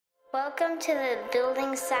Welcome to the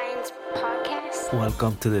Building Science Podcast.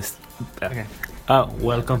 Welcome to this. Okay.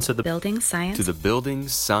 Welcome to the Building Science To the Building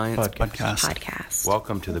Science Podcast.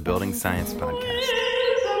 Welcome to the Building Science Podcast.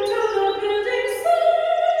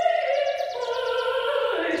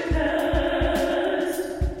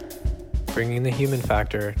 bringing the human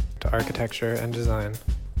factor to architecture and design.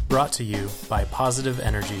 Brought to you by Positive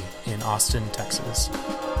Energy in Austin, Texas.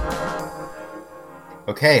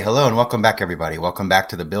 Okay, hello and welcome back, everybody. Welcome back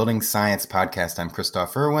to the Building Science Podcast. I'm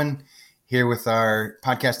Christoph Irwin, here with our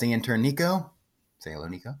podcasting intern, Nico. Say hello,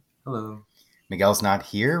 Nico. Hello. Miguel's not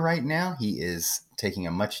here right now. He is taking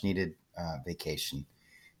a much-needed vacation.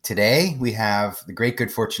 Today, we have the great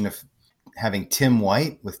good fortune of having Tim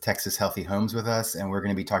White with Texas Healthy Homes with us, and we're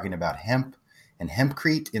going to be talking about hemp and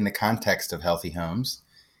hempcrete in the context of healthy homes,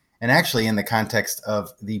 and actually in the context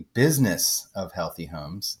of the business of healthy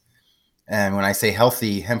homes. And when I say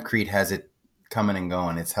healthy, hempcrete has it coming and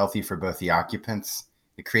going. It's healthy for both the occupants.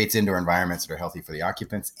 It creates indoor environments that are healthy for the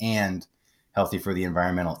occupants and healthy for the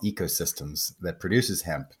environmental ecosystems that produces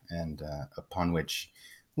hemp and upon which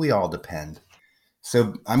we all depend.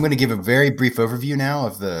 So I'm going to give a very brief overview now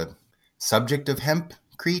of the subject of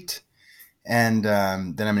hempcrete. And then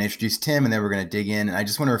I'm going to introduce Tim, and then we're going to dig in. And I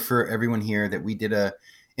just want to refer everyone here that we did a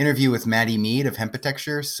interview with Maddie Mead of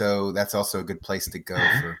Hempitecture. So that's also a good place to go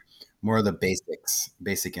for more of the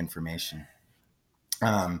basic information.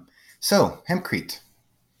 So hempcrete,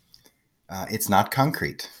 it's not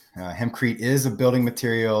concrete. Hempcrete is a building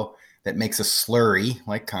material that makes a slurry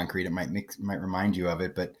like concrete. It might remind you of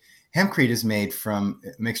it, but hempcrete is made from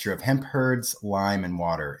a mixture of hemp herds, lime, and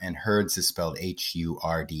water. And herds is spelled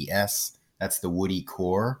H-U-R-D-S. That's the woody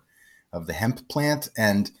core of the hemp plant.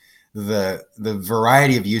 And the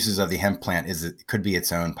variety of uses of the hemp plant could be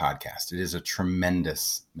its own podcast. It is a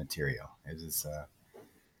tremendous material. It is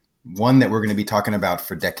one that we're going to be talking about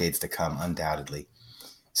for decades to come, undoubtedly.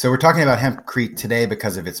 So we're talking about hempcrete today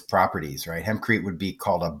because of its properties, right? Hempcrete would be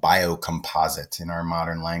called a biocomposite in our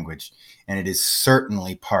modern language, and it is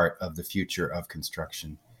certainly part of the future of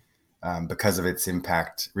construction because of its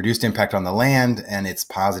reduced impact on the land and its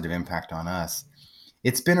positive impact on us.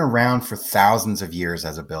 It's been around for thousands of years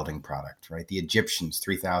as a building product, right? The Egyptians,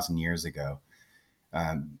 3,000 years ago,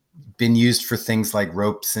 been used for things like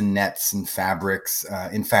ropes and nets and fabrics.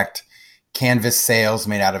 In fact, canvas sails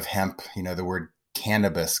made out of hemp, the word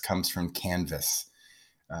cannabis comes from canvas,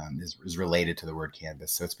 is related to the word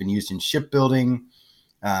canvas. So it's been used in shipbuilding.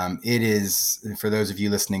 It is, for those of you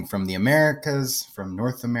listening from the Americas, from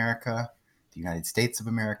North America, the United States of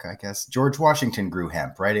America, I guess, George Washington grew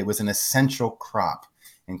hemp, right? It was an essential crop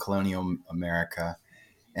in colonial America,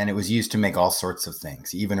 and it was used to make all sorts of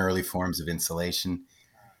things, even early forms of insulation.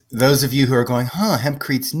 Those of you who are going,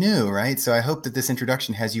 hempcrete's new, right? So I hope that this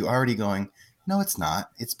introduction has you already going, no, it's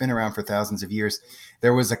not. It's been around for thousands of years.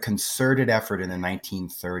 There was a concerted effort in the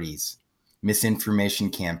 1930s, misinformation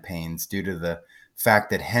campaigns due to the fact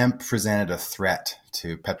that hemp presented a threat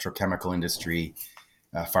to petrochemical industry,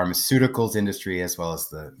 pharmaceuticals industry, as well as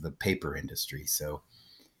the paper industry. So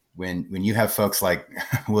when you have folks like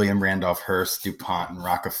William Randolph Hearst, DuPont, and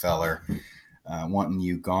Rockefeller wanting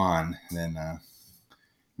you gone, then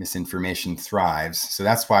misinformation thrives. So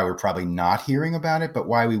that's why we're probably not hearing about it. But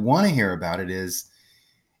why we want to hear about it is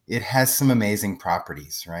it has some amazing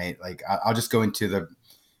properties, right? Like I'll just go into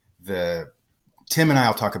the Tim and I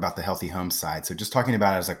will talk about the healthy home side. So just talking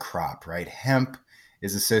about it as a crop, right? Hemp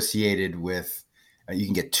is associated with, you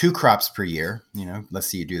can get 2 crops per year. Let's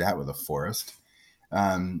see you do that with a forest.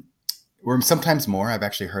 Or sometimes more. I've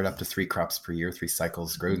actually heard up to 3 crops per year, 3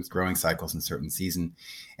 cycles, growing cycles in certain season.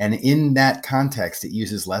 And in that context, it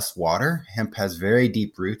uses less water. Hemp has very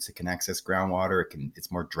deep roots. It can access groundwater.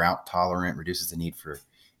 It's more drought tolerant, reduces the need for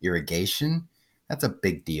irrigation. That's a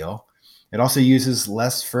big deal. It also uses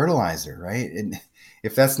less fertilizer, right? And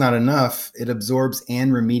if that's not enough, it absorbs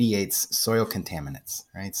and remediates soil contaminants,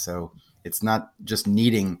 right? So it's not just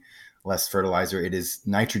needing less fertilizer. It is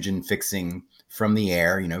nitrogen fixing from the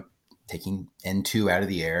air, taking N2 out of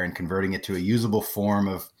the air and converting it to a usable form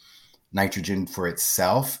of nitrogen for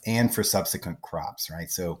itself and for subsequent crops, right?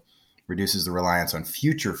 So reduces the reliance on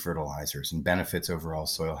future fertilizers and benefits overall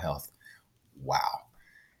soil health. Wow.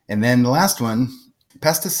 And then the last one,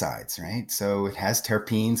 pesticides, right? So it has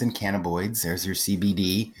terpenes and cannabinoids. There's your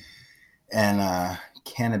CBD and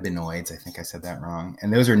cannabinoids. I think I said that wrong.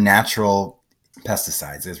 And those are natural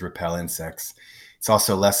pesticides. Those repel insects. It's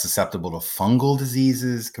also less susceptible to fungal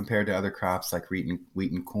diseases compared to other crops like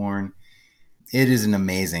wheat and corn. It is an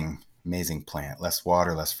amazing Amazing plant. Less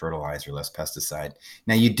water, less fertilizer, less pesticide.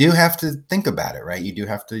 Now you do have to think about it, right? You do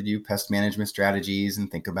have to do pest management strategies and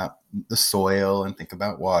think about the soil and think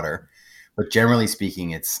about water. But generally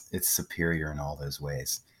speaking, it's superior in all those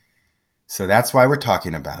ways. So that's why we're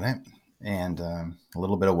talking about it, and a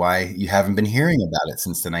little bit of why you haven't been hearing about it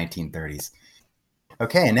since the 1930s.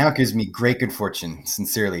 Okay, and now it gives me great good fortune,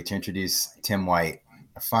 sincerely, to introduce Tim White,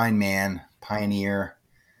 a fine man, pioneer.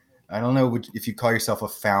 I don't know if you call yourself a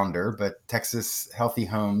founder, but Texas Healthy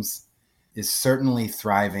Homes is certainly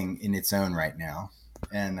thriving in its own right now.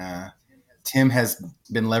 And Tim has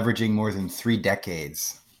been leveraging more than 3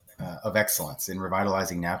 decades of excellence in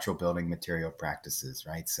revitalizing natural building material practices,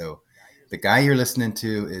 right? So the guy you're listening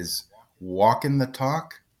to is walking the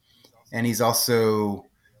talk, and he's also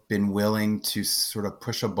been willing to sort of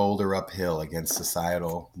push a boulder uphill against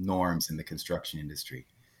societal norms in the construction industry.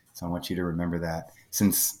 So I want you to remember that.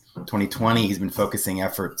 Since 2020, he's been focusing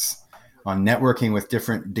efforts on networking with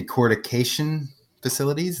different decortication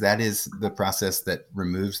facilities. That is the process that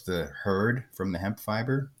removes the hurd from the hemp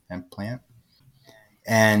plant.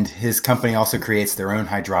 And his company also creates their own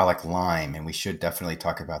hydraulic lime. And we should definitely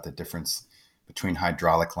talk about the difference between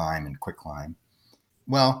hydraulic lime and quicklime.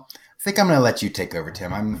 Well, I think I'm going to let you take over,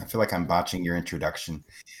 Tim. I feel like I'm botching your introduction.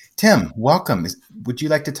 Tim, welcome. Would you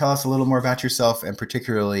like to tell us a little more about yourself and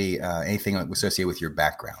particularly anything associated with your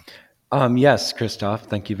background? Yes, Christoph,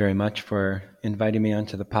 thank you very much for inviting me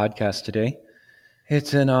onto the podcast today.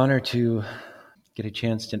 It's an honor to get a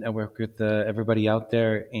chance to network with everybody out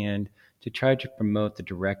there and to try to promote the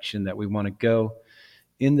direction that we want to go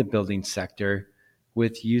in the building sector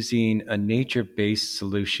with using a nature-based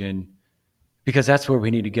solution, because that's where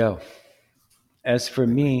we need to go. As for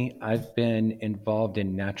me, I've been involved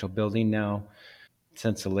in natural building now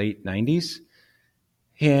since the late 90s.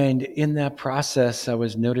 And in that process, I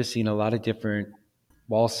was noticing a lot of different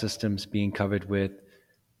wall systems being covered with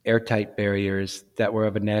airtight barriers that were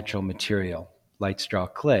of a natural material, light straw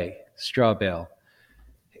clay, straw bale.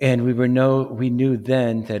 And we knew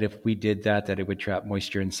then that if we did that it would trap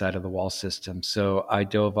moisture inside of the wall system. So I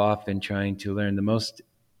dove off in trying to learn the most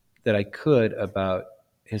that I could about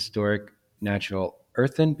historic natural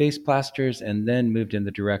earthen-based plasters, and then moved in the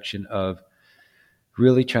direction of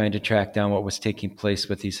really trying to track down what was taking place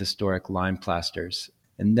with these historic lime plasters.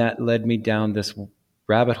 And that led me down this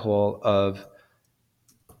rabbit hole of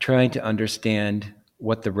trying to understand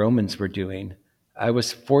what the Romans were doing. I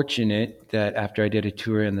was fortunate that after I did a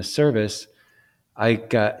tour in the service, I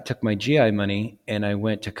took my GI money and I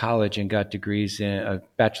went to college and got degrees in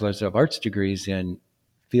bachelor's of arts degrees in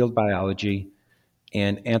field biology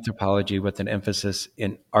and anthropology with an emphasis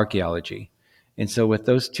in archaeology. And so with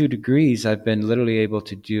those 2 degrees, I've been literally able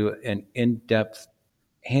to do an in-depth,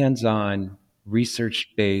 hands-on,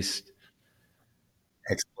 research-based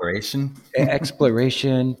Exploration.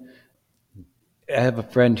 exploration. I have a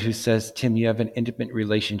friend who says, Tim, you have an intimate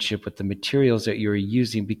relationship with the materials that you're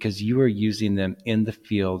using because you are using them in the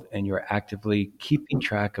field and you're actively keeping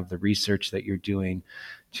track of the research that you're doing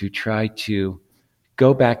to try to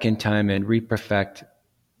go back in time and reperfect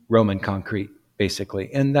Roman concrete,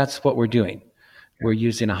 basically. And that's what we're doing. We're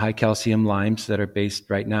using a high calcium limes that are based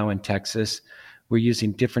right now in Texas. We're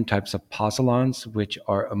using different types of pozzolans, which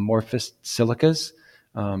are amorphous silicas,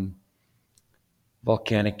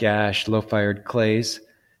 volcanic ash, low-fired clays.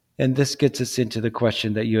 And this gets us into the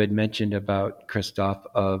question that you had mentioned about, Christoph,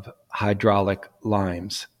 of hydraulic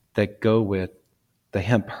limes that go with the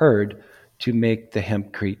hemp hurd to make the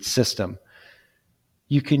hempcrete system.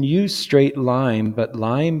 You can use straight lime, but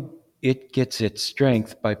lime, it gets its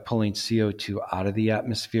strength by pulling CO2 out of the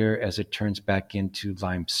atmosphere as it turns back into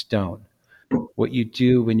limestone. What you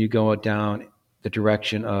do when you go down the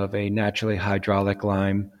direction of a naturally hydraulic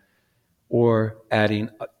lime or adding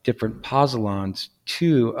different pozzolans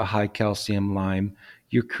to a high calcium lime,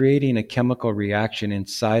 you're creating a chemical reaction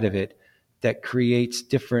inside of it that creates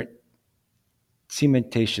different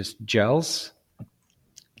cementitious gels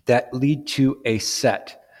that lead to a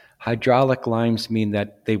set. Hydraulic limes mean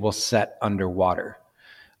that they will set underwater.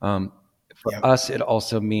 For Yep. us, it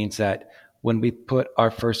also means that when we put our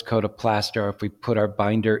first coat of plaster, or if we put our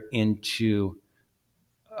binder into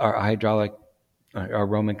our our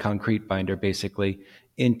Roman concrete binder, basically,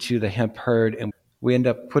 into the hemp hurd, and we end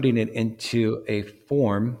up putting it into a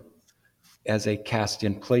form as a cast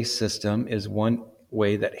in place system, is one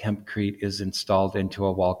way that hempcrete is installed into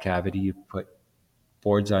a wall cavity. You put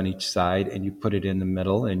boards on each side and you put it in the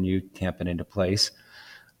middle and you tamp it into place.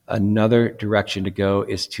 Another direction to go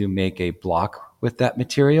is to make a block with that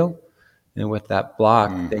material. And with that block,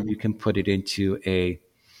 then you can put it into a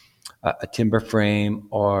timber frame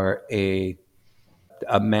or a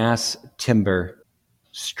a mass timber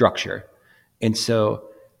structure. And so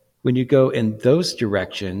when you go in those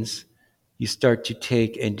directions, you start to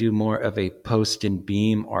take and do more of a post and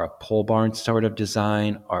beam or a pole barn sort of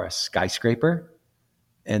design or a skyscraper.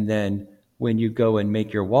 And then when you go and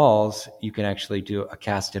make your walls, you can actually do a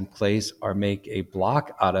cast in place or make a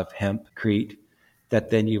block out of hempcrete that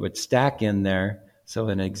then you would stack in there. So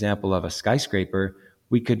an example of a skyscraper,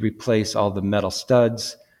 we could replace all the metal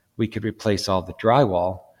studs, we could replace all the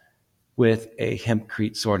drywall with a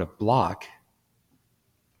hempcrete sort of block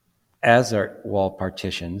as our wall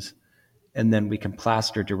partitions, and then we can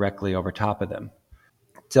plaster directly over top of them.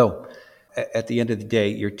 So at the end of the day,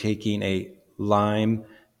 you're taking a lime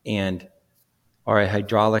and or a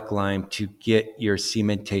hydraulic lime to get your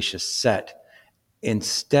cementatious set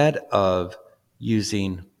instead of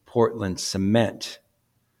using Portland cement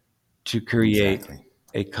to create Exactly.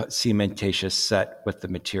 a cementatious set with the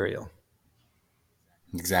material.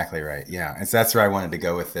 Exactly right. Yeah, that's where I wanted to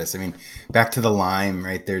go with this. I mean, back to the lime,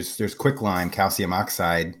 right? There's quick lime, calcium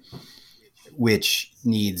oxide, which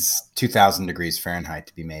needs 2,000 degrees Fahrenheit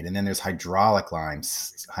to be made, and then there's hydraulic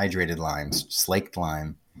limes, hydrated limes, slaked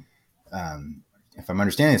lime. If I'm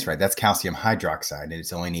understanding this right, that's calcium hydroxide, and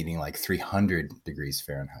it's only needing like 300 degrees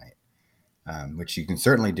Fahrenheit, which you can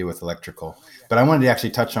certainly do with electrical. But I wanted to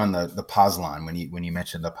actually touch on the pozzolan when you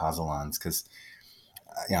mentioned the pozzolans, because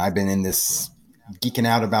I've been in this geeking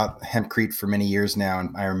out about hempcrete for many years now,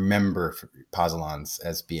 and I remember pozzolans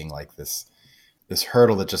as being like this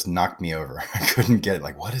hurdle that just knocked me over. I couldn't get it.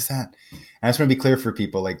 Like, what is that? And I just want to be clear for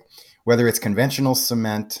people, like whether it's conventional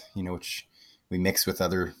cement, which we mix with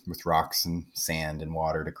rocks and sand and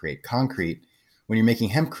water to create concrete. When you're making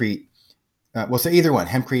hempcrete, so either one,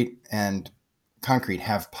 hempcrete and concrete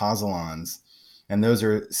have pozzolans, and those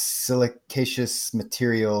are silicaceous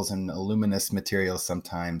materials and aluminous materials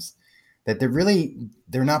sometimes that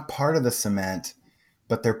they're not part of the cement,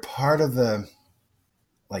 but they're part of the,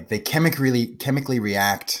 like they chemically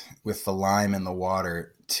react with the lime and the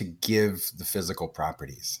water to give the physical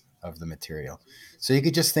properties of the material. So you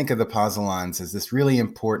could just think of the pozzolans as this really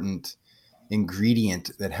important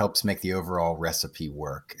ingredient that helps make the overall recipe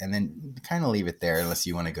work, and then kind of leave it there unless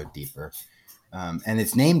you want to go deeper. And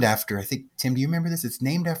it's named after, I think, Tim, do you remember this? It's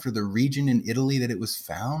named after the region in Italy that it was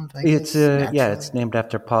found, I guess, It's named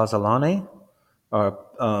after Pozzolane, or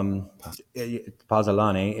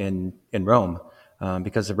Pozzolane in Rome,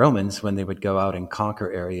 because the Romans, when they would go out and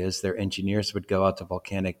conquer areas, their engineers would go out to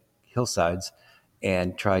volcanic hillsides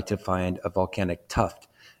and try to find a volcanic tuft.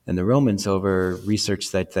 And the Romans, over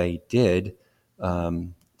research that they did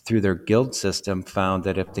through their guild system, found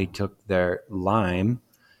that if they took their lime,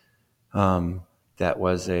 that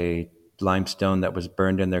was a limestone that was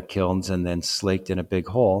burned in their kilns and then slaked in a big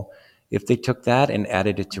hole, if they took that and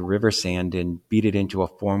added it to river sand and beat it into a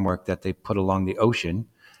formwork that they put along the ocean,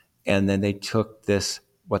 and then they took this,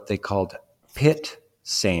 what they called pit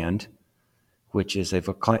sand, which is a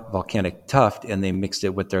volcanic tuft, and they mixed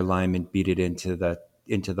it with their lime and beat it into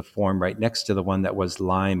the form right next to the one that was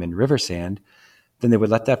lime and river sand, then they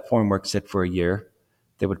would let that formwork sit for a year.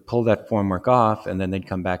 They would pull that formwork off, and then they'd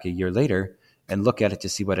come back a year later and look at it to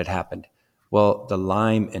see what had happened. Well, the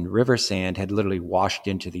lime and river sand had literally washed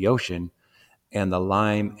into the ocean, and the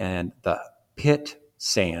lime and the pit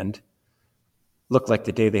sand looked like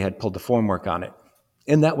the day they had pulled the formwork on it.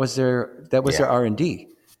 And that was their R&D.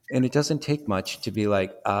 And it doesn't take much to be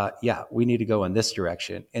like, we need to go in this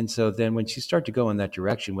direction. And so then when you start to go in that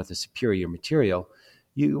direction with a superior material,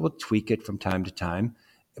 you will tweak it from time to time,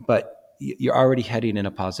 but you're already heading in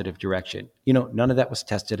a positive direction. None of that was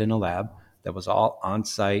tested in a lab. That was all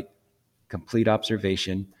on-site, complete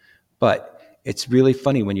observation. But it's really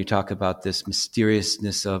funny when you talk about this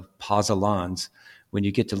mysteriousness of pozzolans. When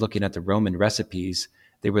you get to looking at the Roman recipes,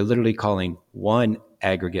 they were literally calling one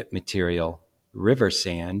aggregate material river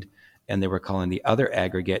sand, and they were calling the other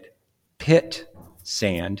aggregate pit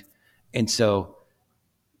sand. And so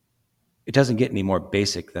it doesn't get any more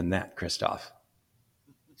basic than that, Christoph.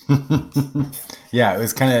 Yeah, it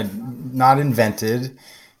was kind of not invented,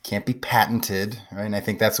 can't be patented, right? And I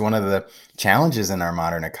think that's one of the challenges in our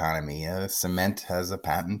modern economy. Cement has a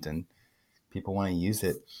patent and people want to use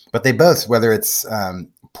it. But they both, whether it's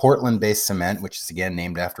Portland-based cement, which is again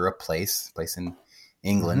named after a place in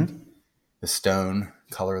England, the stone,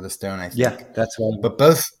 color of the stone, I think. Yeah, that's right. But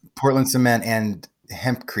both Portland cement and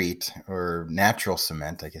hempcrete, or natural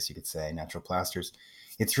cement, I guess you could say, natural plasters,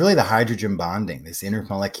 it's really the hydrogen bonding, this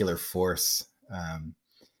intermolecular force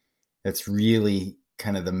that's really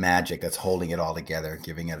kind of the magic that's holding it all together,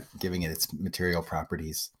 giving it its material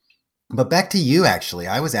properties. But back to you, actually,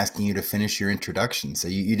 I was asking you to finish your introduction. So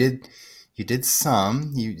you did You did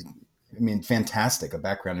some. Fantastic. A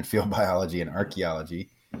background in field biology and archaeology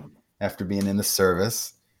after being in the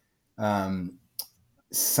service.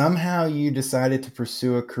 Somehow you decided to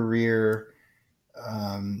pursue a career,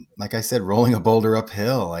 like I said, rolling a boulder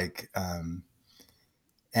uphill.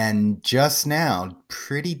 And just now,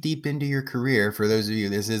 pretty deep into your career, for those of you,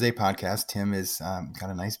 this is a podcast. Tim has got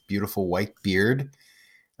a nice, beautiful white beard.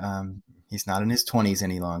 He's not in his 20s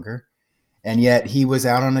any longer. And yet he was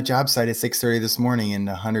out on a job site at 6:30 this morning in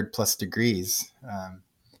 100 plus degrees.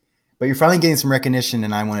 But you're finally getting some recognition,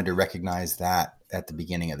 and I wanted to recognize that at the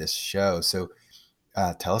beginning of this show. So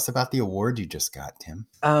tell us about the award you just got, Tim.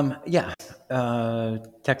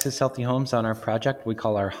 Texas Healthy Homes on our project. We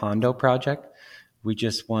call our Hondo project. We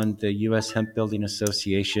just won the U.S. Hemp Building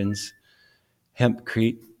Association's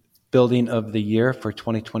Hempcrete Building of the Year for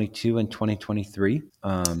 2022 and 2023.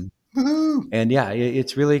 And yeah,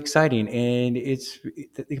 it's really exciting. And it's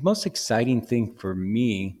the most exciting thing for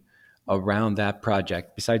me around that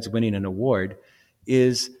project, besides winning an award,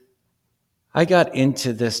 is I got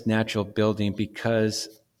into this natural building because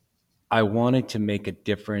I wanted to make a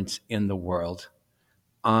difference in the world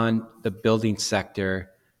on the building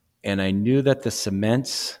sector. And I knew that the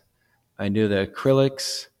cements, I knew the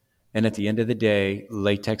acrylics, and at the end of the day,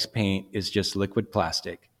 latex paint is just liquid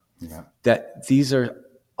plastic. Yeah. That these are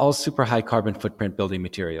all super high carbon footprint building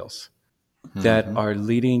materials that are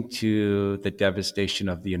leading to the devastation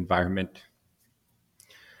of the environment.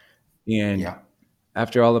 And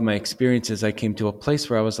after all of my experiences, I came to a place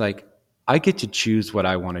where I was like, I get to choose what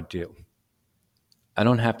I want to do. I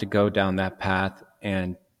don't have to go down that path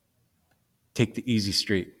and take the easy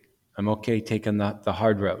street. I'm okay taking the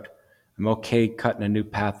hard road. I'm okay cutting a new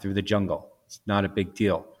path through the jungle. It's not a big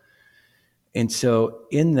deal. And so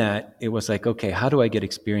in that, it was like, okay, how do I get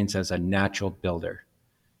experience as a natural builder?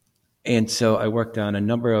 And so I worked on a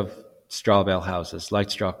number of straw bale houses,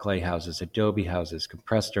 light straw clay houses, adobe houses,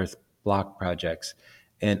 compressed earth block projects.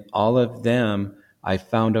 And all of them, I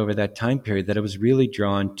found over that time period that I was really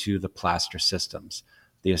drawn to the plaster systems,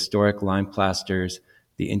 the historic lime plasters,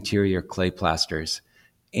 the interior clay plasters.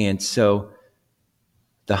 And so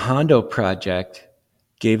the Hondo project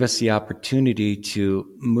gave us the opportunity to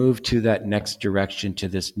move to that next direction, to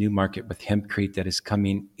this new market with Hempcrete that is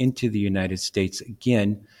coming into the United States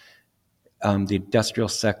again. The industrial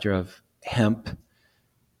sector of hemp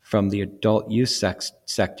from the adult use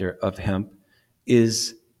sector of hemp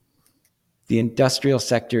is the industrial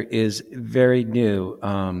sector is very new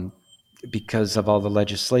because of all the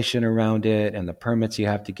legislation around it and the permits you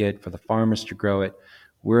have to get for the farmers to grow it.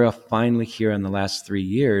 We're finally here in the last 3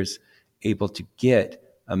 years able to get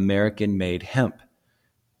American-made hemp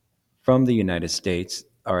from the United States,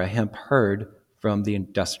 or a hemp herd from the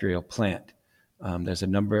industrial plant. There's a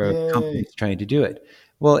number of companies trying to do it.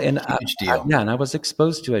 Well, and Huge deal. and I was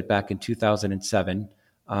exposed to it back in 2007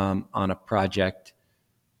 on a project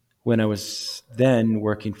when I was then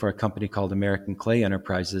working for a company called American Clay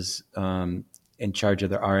Enterprises, in charge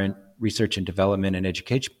of their R&D, research and development and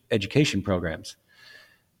education programs.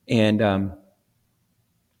 And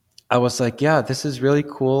I was like, yeah, this is really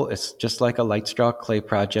cool. It's just like a light straw clay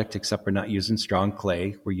project, except we're not using strong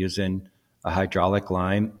clay. We're using a hydraulic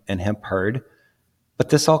lime and hemp herd. But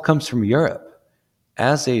this all comes from Europe.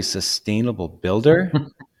 As a sustainable builder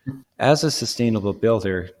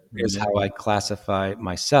is how I classify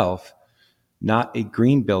myself, not a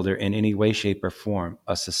green builder in any way, shape, or form,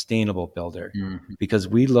 a sustainable builder. Because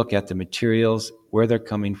we look at the materials, where they're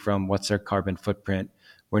coming from, what's their carbon footprint.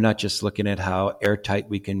 We're not just looking at how airtight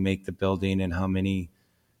we can make the building and how many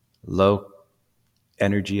low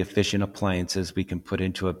energy efficient appliances we can put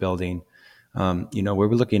into a building. We're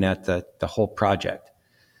looking at the whole project.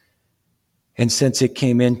 And since it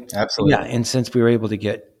came in, Absolutely. and since we were able to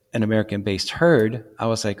get an American-based herd, I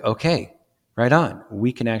was like, okay, right on.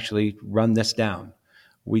 We can actually run this down.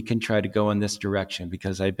 We can try to go in this direction,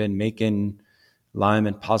 because I've been making lime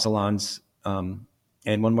and pozzolans.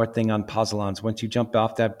 And one more thing on pozzolans. Once you jump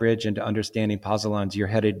off that bridge into understanding pozzolans, you're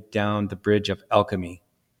headed down the bridge of alchemy.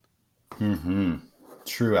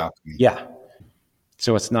 True alchemy. Yeah.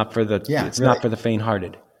 So it's not for the not for the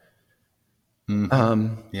faint-hearted.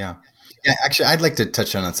 Yeah. Actually, I'd like to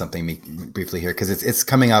touch on something briefly here, because it's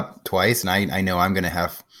coming up twice, and I know I'm going to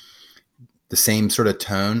have the same sort of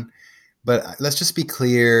tone. But let's just be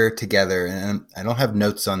clear together, and I don't have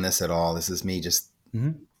notes on this at all. This is me just.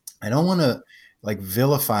 I don't want to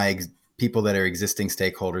vilify people that are existing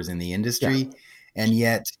stakeholders in the industry, and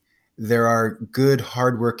yet there are good,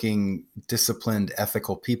 hardworking, disciplined,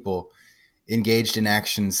 ethical people engaged in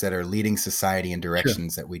actions that are leading society in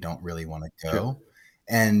directions that we don't really want to go.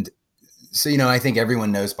 And So, I think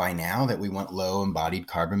everyone knows by now that we want low embodied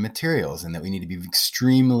carbon materials and that we need to be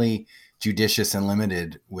extremely judicious and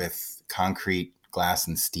limited with concrete, glass,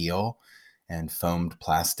 and steel and foamed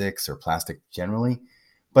plastics or plastic generally.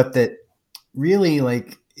 But that really,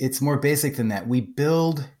 like, it's more basic than that. We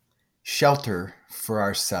build shelter for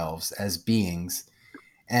ourselves as beings,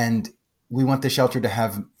 and we want the shelter to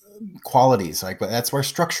have qualities. Like, that's where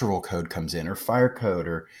structural code comes in, or fire code,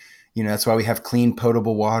 or that's why we have clean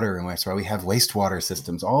potable water, and that's why we have wastewater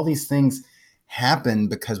systems. All these things happen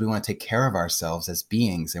because we want to take care of ourselves as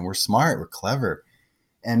beings, and we're smart, we're clever.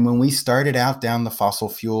 And when we started out down the fossil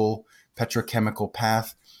fuel petrochemical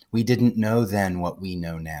path, we didn't know then what we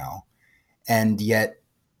know now. And yet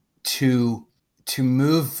to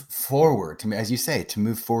move forward, as you say, to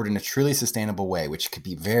move forward in a truly sustainable way, which could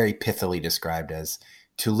be very pithily described as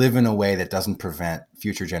to live in a way that doesn't prevent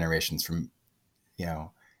future generations from,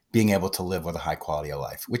 being able to live with a high quality of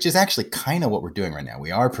life, which is actually kind of what we're doing right now.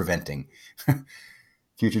 We are preventing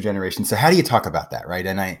future generations. So how do you talk about that, right?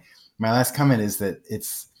 And my last comment is that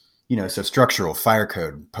it's, so structural, fire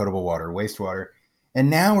code, potable water, wastewater. And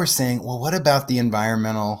now we're saying, well, what about the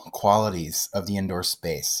environmental qualities of the indoor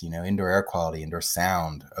space? Indoor air quality, indoor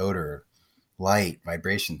sound, odor, light,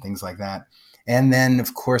 vibration, things like that. And then,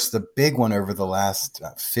 of course, the big one over the last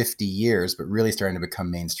 50 years, but really starting to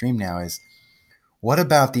become mainstream now, is what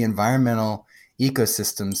about the environmental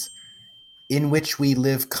ecosystems in which we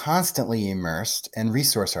live constantly immersed and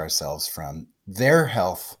resource ourselves from? Their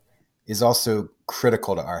health is also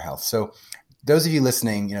critical to our health. So those of you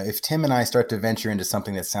listening, if Tim and I start to venture into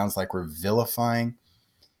something that sounds like we're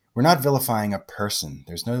not vilifying a person.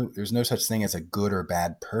 There's no such thing as a good or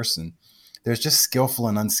bad person. There's just skillful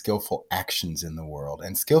and unskillful actions in the world.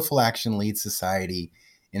 And skillful action leads society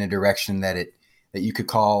in a direction that you could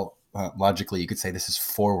call, logically, you could say this is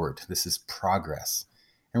forward, this is progress.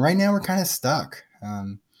 And right now we're kind of stuck.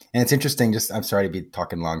 And it's interesting, I'm sorry to be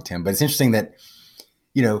talking long, Tim, but it's interesting that,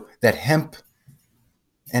 that hemp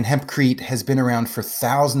and hempcrete has been around for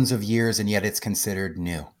thousands of years, and yet it's considered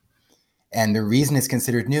new. And the reason it's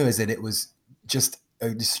considered new is that it was just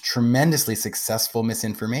a tremendously successful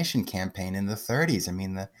misinformation campaign in the 30s. I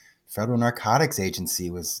mean, the Federal Narcotics Agency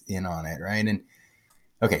was in on it, right? And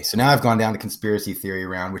okay, so now I've gone down the conspiracy theory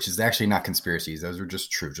round, which is actually not conspiracies. Those are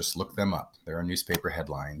just true. Just look them up. There are newspaper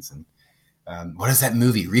headlines. And what is that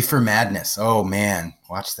movie? Reefer Madness. Oh, man,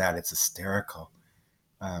 watch that. It's hysterical.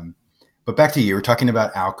 But back to you. We're talking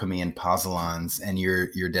about alchemy and pozzolans and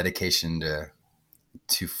your dedication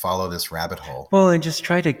to follow this rabbit hole. Well, and just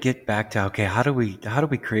try to get back to, okay, how do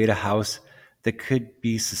we create a house that could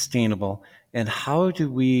be sustainable, and how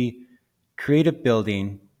do we create a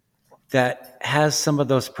building that has some of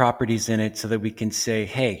those properties in it so that we can say,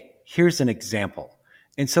 hey, here's an example.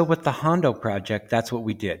 And so with the Hondo project, that's what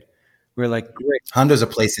we did. We're like, great. Hondo's a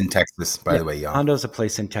place in Texas, by the way, y'all. Hondo's a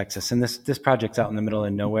place in Texas. And this project's out in the middle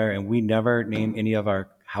of nowhere, and we never name any of our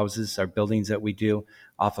houses, our buildings that we do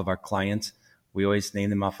off of our clients. We always name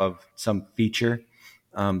them off of some feature.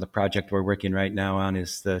 The project we're working right now on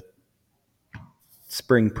is the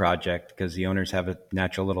spring project, because the owners have a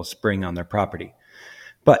natural little spring on their property.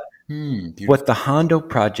 But what the Hondo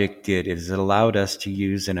project did is it allowed us to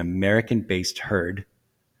use an American-based herd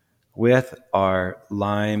with our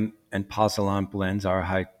lime and pozzolan blends, our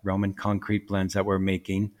high Roman concrete blends that we're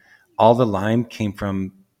making. All the lime came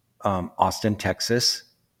from Austin, Texas.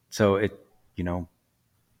 So a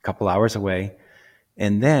couple hours away.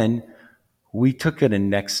 And then we took it a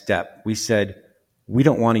next step. We said, we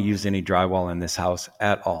don't want to use any drywall in this house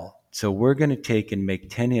at all. So we're going to take and make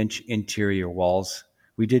 10-inch interior walls.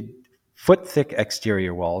 We did foot-thick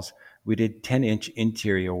exterior walls. We did 10-inch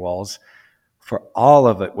interior walls. For all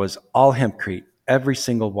of it was all hempcrete, every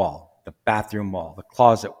single wall, the bathroom wall, the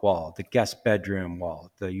closet wall, the guest bedroom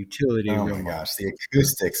wall, the utility room wall. Oh my gosh, the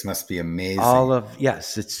acoustics must be amazing.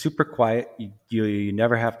 Yes, it's super quiet. You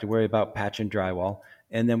never have to worry about patch and drywall.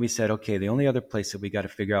 And then we said, okay, the only other place that we got to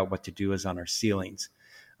figure out what to do is on our ceilings.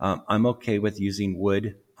 I'm okay with using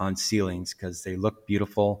wood on ceilings because they look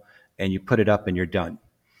beautiful, and you put it up and you're done.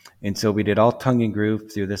 And so we did all tongue and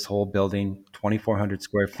groove through this whole building, 2,400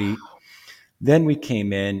 square feet. Then we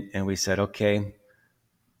came in and we said, okay,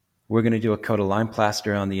 we're going to do a coat of lime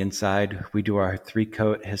plaster on the inside. We do our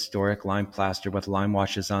 3-coat historic lime plaster with lime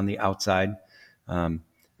washes on the outside. And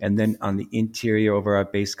then on the interior, over our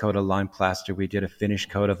base coat of lime plaster, we did a finish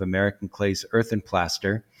coat of American Clay's earthen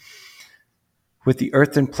plaster. With the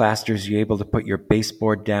earthen plasters, you're able to put your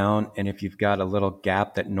baseboard down, and if you've got a little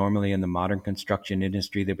gap that normally in the modern construction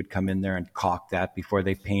industry, they would come in there and caulk that before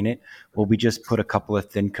they paint it. Well, we just put a couple of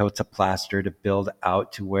thin coats of plaster to build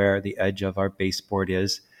out to where the edge of our baseboard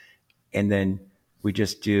is. And then we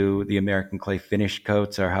just do the American Clay finish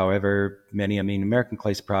coats or however many. I mean, American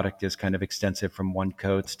Clay's product is kind of extensive from one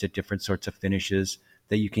coats to different sorts of finishes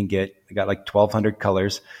that you can get. We got like 1,200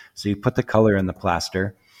 colors. So you put the color in the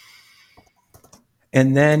plaster.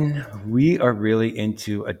 And then we are really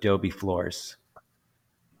into adobe floors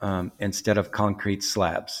instead of concrete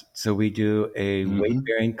slabs. So we do a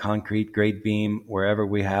weight-bearing concrete grade beam wherever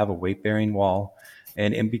we have a weight-bearing wall.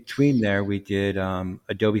 And in between there, we did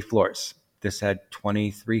adobe floors. This had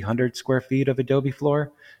 2,300 square feet of adobe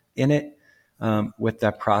floor in it. With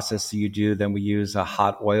that process you do, then we use a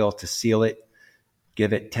hot oil to seal it,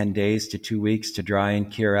 give it 10 days to 2 weeks to dry and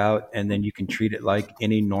cure out, and then you can treat it like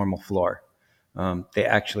any normal floor. They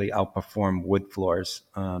actually outperform wood floors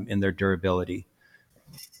in their durability.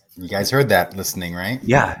 You guys heard that listening, right?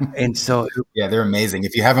 Yeah. And so, yeah, they're amazing.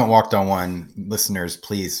 If you haven't walked on one, listeners,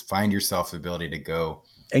 please find yourself the ability to go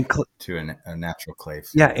to a natural clay.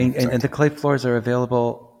 Yeah. And the clay floors are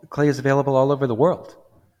available. Clay is available all over the world.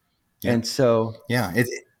 Yeah. And so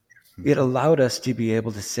it allowed us to be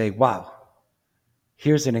able to say, wow,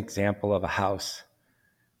 here's an example of a house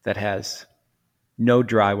that has no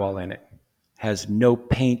drywall in it, has no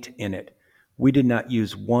paint in it. We did not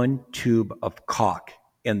use one tube of caulk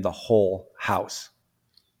in the whole house.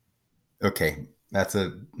 Okay, that's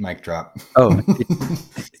a mic drop. Oh,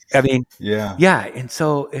 I mean, yeah. And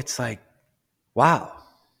so it's like, wow,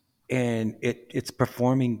 and it's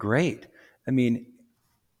performing great. I mean,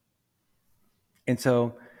 and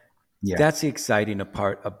so that's the exciting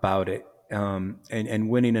part about it, and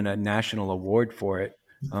winning a national award for it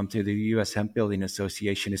through the U.S. Hemp Building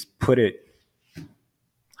Association is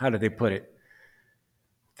how do they put it?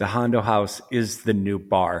 The Hondo House is the new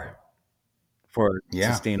bar for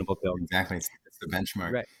sustainable building. Exactly. It's the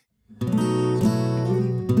benchmark. Right.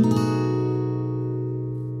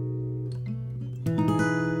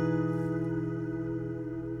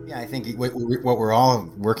 Yeah, I think what we're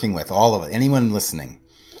all working with, all of it, anyone listening,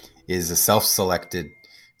 is a self-selected,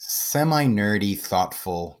 semi-nerdy,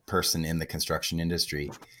 thoughtful person in the construction industry.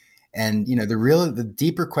 And, the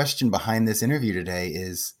deeper question behind this interview today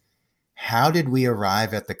is, how did we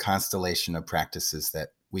arrive at the constellation of practices that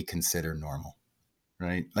we consider normal,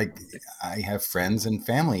 right? Like, I have friends and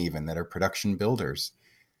family even that are production builders.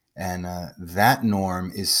 And that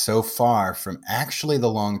norm is so far from actually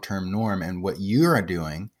the long-term norm. And what you are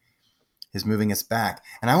doing is moving us back.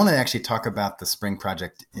 And I want to actually talk about the spring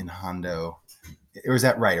project in Hondo. Or is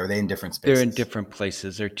that right? Or are they in different spaces? They're in different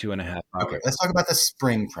places. They're 2.5 hours. Okay, let's talk about the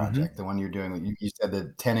spring project, the one you're doing. You said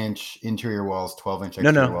the 10-inch interior walls, 12-inch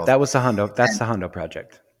exterior walls. That was the Hondo. That's the Hondo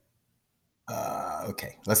project.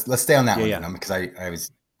 Okay, let's stay on that one because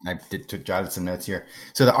I jotted some notes here.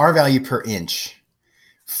 So the R value per inch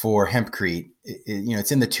for Hempcrete,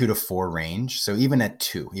 it's in the 2 to 4 range. So even at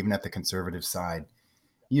 2, even at the conservative side,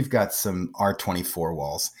 you've got some R24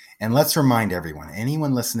 walls. And let's remind everyone,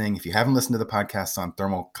 anyone listening, if you haven't listened to the podcast on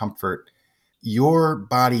thermal comfort, your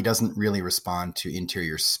body doesn't really respond to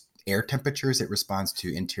interior air temperatures. It responds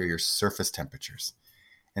to interior surface temperatures.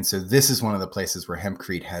 And so this is one of the places where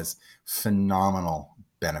Hempcrete has phenomenal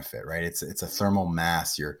benefit, right? It's a thermal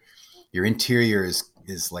mass. Your interior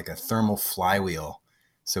is like a thermal flywheel.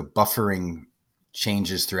 So buffering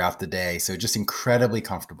changes throughout the day. So just incredibly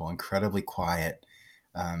comfortable, incredibly quiet.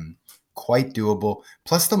 Quite doable.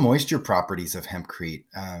 Plus the moisture properties of Hempcrete.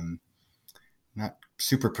 Not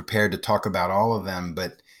super prepared to talk about all of them,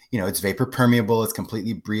 but it's vapor permeable. It's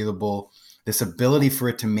completely breathable. This ability for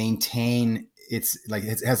it to maintain it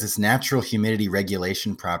has this natural humidity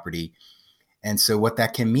regulation property. And so what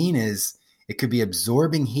that can mean is it could be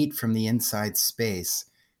absorbing heat from the inside space,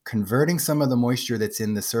 converting some of the moisture that's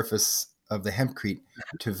in the surface of the Hempcrete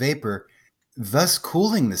to vapor, thus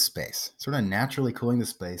cooling the space, sort of naturally cooling the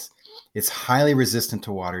space. It's highly resistant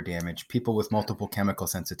to water damage. People with multiple chemical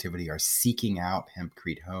sensitivity are seeking out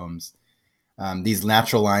Hempcrete homes. These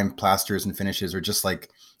natural lime plasters and finishes are just like,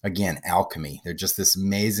 again, alchemy. They're just this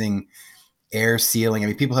amazing air sealing. I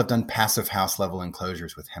mean, people have done passive house level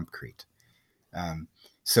enclosures with Hempcrete.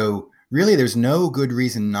 So really, there's no good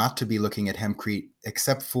reason not to be looking at Hempcrete,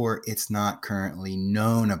 except for it's not currently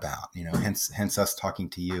known about, hence us talking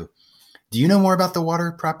to you. Do you know more about the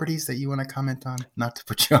water properties that you want to comment on? Not to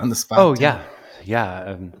put you on the spot. Oh,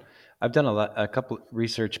 yeah. I've done a couple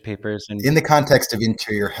research papers. In the context of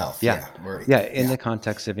interior health. In the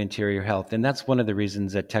context of interior health. And that's one of the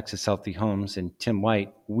reasons at Texas Healthy Homes and Tim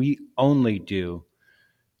White, we only do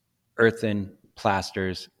earthen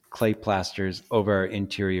plasters, clay plasters over our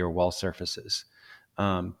interior wall surfaces.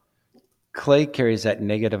 Clay carries that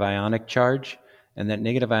negative ionic charge, And that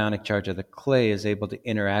negative ionic charge of the clay is able to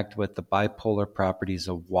interact with the bipolar properties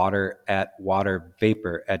of water at water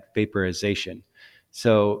vapor, at vaporization.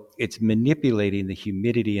 So it's manipulating the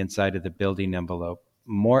humidity inside of the building envelope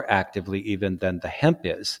more actively even than the hemp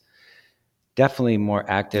is, definitely more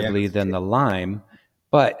actively than the lime.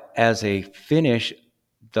 But as a finish,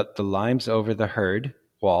 the lime's over the herd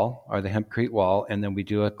wall or the hempcrete wall, and then we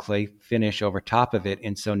do a clay finish over top of it.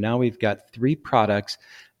 And so now we've got 3 products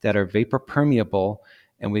that are vapor permeable,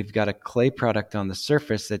 and we've got a clay product on the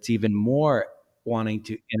surface that's even more wanting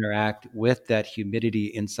to interact with that humidity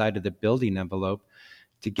inside of the building envelope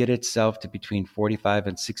to get itself to between 45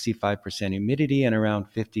 and 65% humidity and around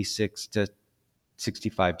 56 to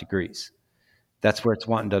 65 degrees. That's where it's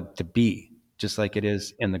wanting to be, just like it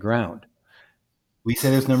is in the ground. We say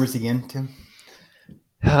those numbers again, Tim?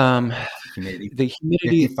 Humidity. The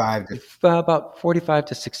humidity, 55 to about 45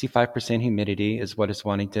 to 65% humidity is what it's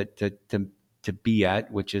wanting to be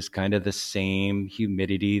at, which is kind of the same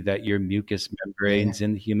humidity that your mucous membranes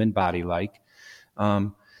in the human body like.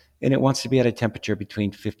 And it wants to be at a temperature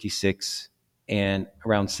between 56 and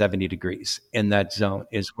around 70 degrees. In that zone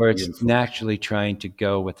is where it's naturally trying to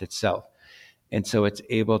go with itself. And so it's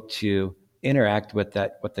able to interact with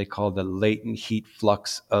that, what they call the latent heat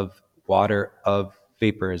flux of water of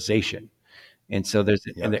vaporization. And so there's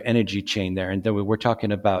an energy chain there. And then we're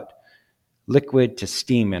talking about liquid to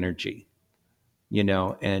steam energy,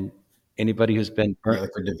 and anybody who's been burnt,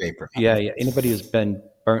 liquid to vapor. Anybody who's been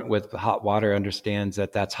burnt with hot water understands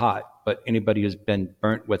that that's hot. But anybody who's been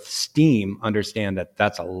burnt with steam understand that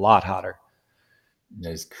that's a lot hotter.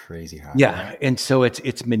 That is crazy hot. Yeah. And so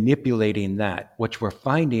it's manipulating that. What we're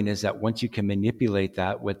finding is that once you can manipulate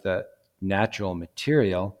that with the natural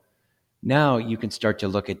material, now you can start to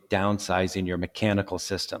look at downsizing your mechanical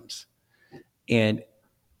systems. And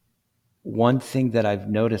one thing that I've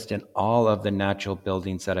noticed in all of the natural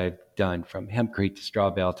buildings that I've done, from hempcrete to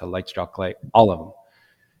straw bale to light straw clay, all of them,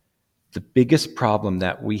 the biggest problem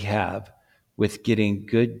that we have with getting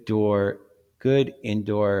good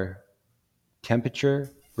indoor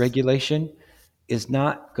temperature regulation is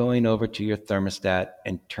not going over to your thermostat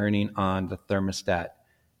and turning on the thermostat.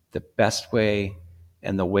 The best way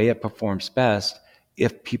and the way it performs best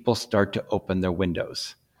if people start to open their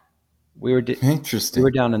windows. We were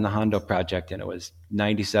down in the Hondo project and it was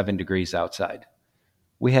 97 degrees outside.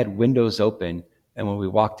 We had windows open, and when we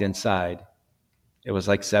walked inside, it was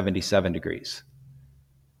like 77 degrees.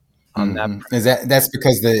 That's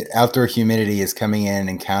because the outdoor humidity is coming in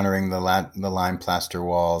and countering the lime plaster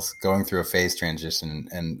walls, going through a phase transition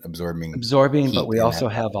and absorbing. But we also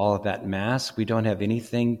have all of that mass. We don't have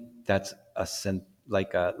anything that's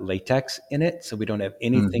like a latex in it, so we don't have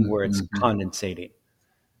anything where it's condensating.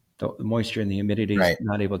 The moisture and the humidity is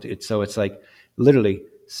not able to. So it's like literally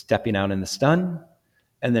stepping out in the sun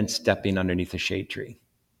and then stepping underneath a shade tree.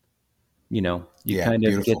 You kind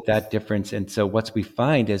of get that difference. And so what we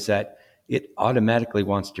find is that it automatically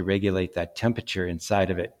wants to regulate that temperature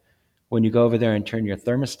inside of it. When you go over there and turn your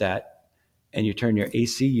thermostat and you turn your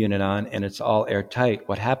AC unit on and it's all airtight,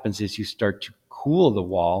 what happens is you start to cool the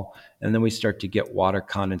wall, and then we start to get water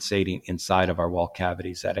condensating inside of our wall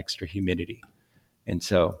cavities, that extra humidity. And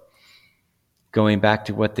so going back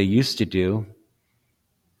to what they used to do,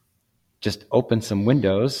 just open some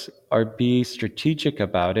windows or be strategic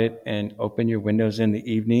about it and open your windows in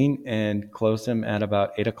the evening and close them at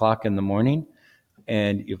about 8 o'clock in the morning.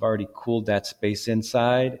 And you've already cooled that space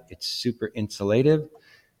inside. It's super insulative.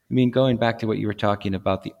 I mean, going back to what you were talking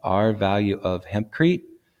about, the R value of hempcrete,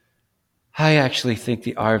 I actually think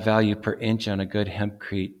the R value per inch on a good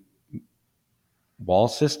hempcrete wall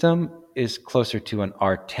system is closer to an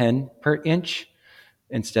R10 per inch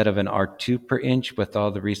instead of an R2 per inch, with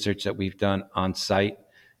all the research that we've done on site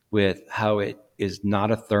with how it is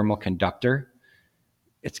not a thermal conductor.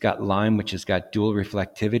 It's got lime, which has got dual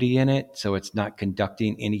reflectivity in it, so it's not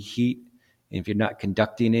conducting any heat. And if you're not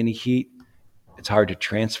conducting any heat, it's hard to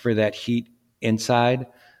transfer that heat inside.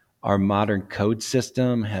 Our modern code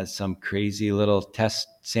system has some crazy little test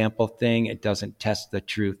sample thing. It doesn't test the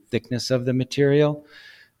true thickness of the material.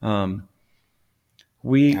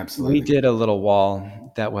 We did a little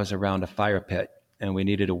wall that was around a fire pit, and we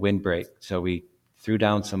needed a windbreak. So we threw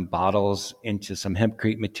down some bottles into some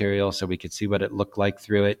hempcrete material so we could see what it looked like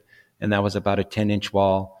through it. And that was about a 10-inch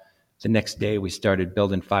wall. The next day we started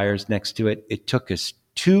building fires next to it. It took us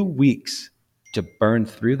 2 weeks to burn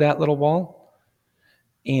through that little wall.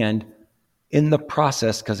 And in the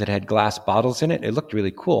process, because it had glass bottles in it, it looked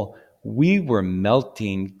really cool. We were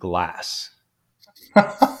melting glass.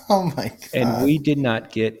 Oh my God. And we did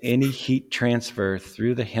not get any heat transfer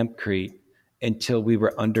through the hempcrete until we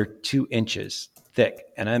were under 2 inches. thick.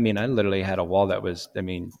 And I mean, I literally had a wall that was, I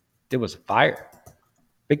mean, it was a fire,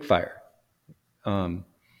 big fire.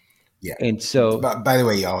 Yeah. And so, By the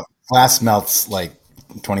way, y'all, glass melts like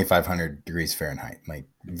 2,500 degrees Fahrenheit, like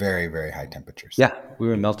very, very high temperatures. yeah, we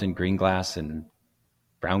were melting green glass and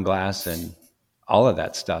brown glass and all of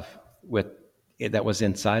that stuff that was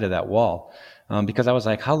inside of that wall. Because I was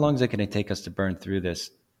like, how long is it going to take us to burn through this,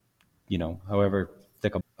 however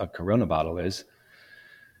thick a Corona bottle is?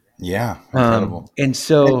 Yeah, incredible. And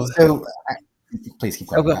so, Please keep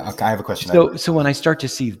going. I have a question. So when I start to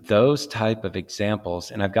see those type of examples,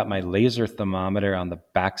 and I've got my laser thermometer on the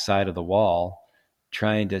back side of the wall,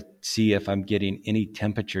 trying to see if I'm getting any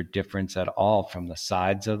temperature difference at all from the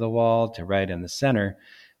sides of the wall to right in the center.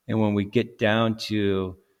 And when we get down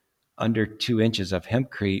to under 2 inches of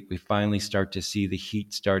hempcrete, we finally start to see the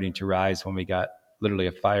heat starting to rise when we got literally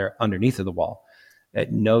a fire underneath of the wall.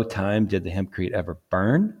 At no time did the hempcrete ever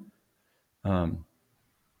burn.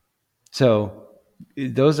 So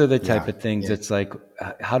those are the type of things. It's like,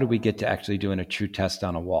 how do we get to actually doing a true test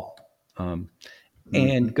on a wall?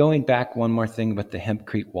 And going back, one more thing with the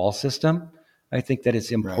hempcrete wall system, I think that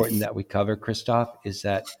it's important that we cover, Christoph, is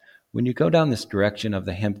that when you go down this direction of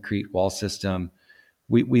the hempcrete wall system,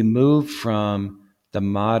 we move from the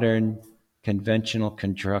modern conventional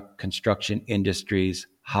construction industry's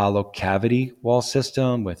hollow cavity wall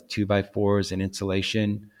system with 2x4s and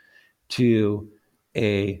insulation to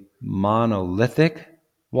a monolithic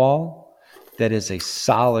wall that is a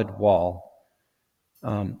solid wall,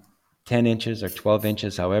 10 inches or 12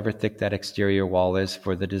 inches, however thick that exterior wall is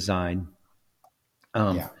for the design,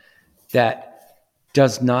 that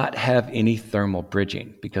does not have any thermal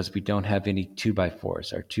bridging because we don't have any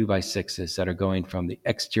 2x4s or 2x6s that are going from the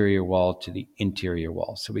exterior wall to the interior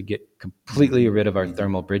wall. So we get completely rid of our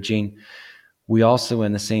thermal bridging. We also,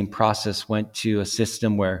 in the same process, went to a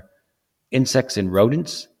system where insects and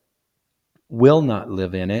rodents will not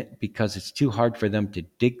live in it because it's too hard for them to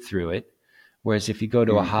dig through it. Whereas if you go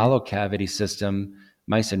to a hollow cavity system,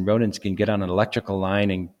 mice and rodents can get on an electrical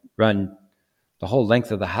line and run the whole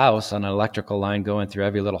length of the house on an electrical line going through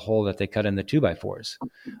every little hole that they cut in the 2x4s.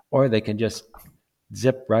 Or they can just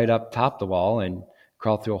zip right up top the wall and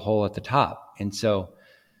crawl through a hole at the top. And so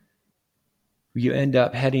you end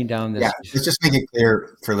up heading down this. Yeah, let's just make it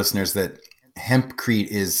clear for listeners that hempcrete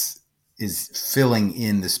is filling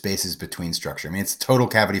in the spaces between structure. I mean, it's total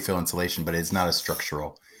cavity fill insulation, but it's not a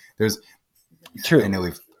structural. True. I know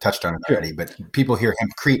we've touched on it already, but people hear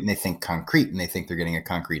hempcrete and they think concrete and they think they're getting a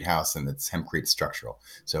concrete house and it's hempcrete structural.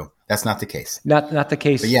 So that's not the case. Not the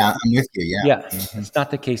case. But yeah, I'm with you. Yeah. It's not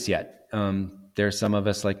the case yet. There are some of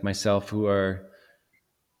us like myself who are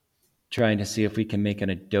trying to see if we can make an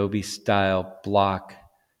Adobe style block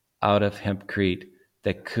out of hempcrete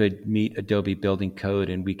that could meet Adobe building code,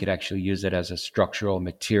 and we could actually use it as a structural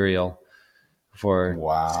material for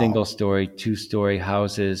single story, 2-story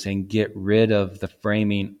houses and get rid of the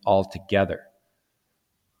framing altogether.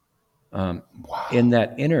 In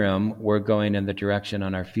that interim, we're going in the direction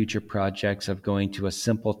on our future projects of going to a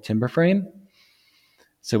simple timber frame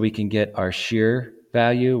so we can get our shear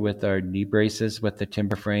value with our knee braces with the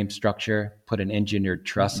timber frame structure, put an engineered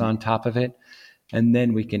truss on top of it, and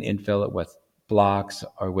then we can infill it with blocks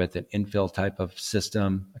or with an infill type of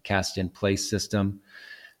system, a cast in place system.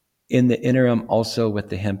 In the interim, also with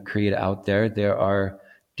the hempcrete out there are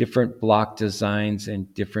different block designs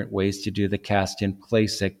and different ways to do the cast in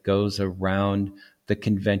place that goes around the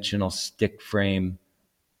conventional stick frame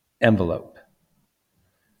envelope.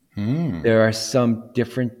 There are some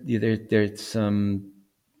different, there's some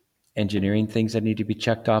engineering things that need to be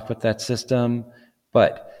checked off with that system,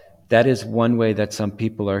 but that is one way that some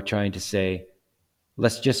people are trying to say,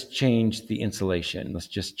 let's just change the insulation. Let's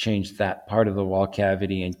just change that part of the wall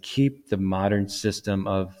cavity and keep the modern system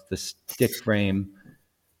of the stick frame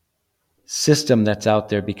system that's out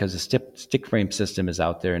there, because the stick frame system is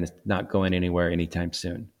out there and it's not going anywhere anytime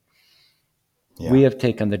soon. We have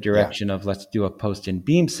taken the direction of let's do a post and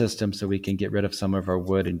beam system so we can get rid of some of our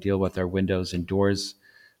wood and deal with our windows and doors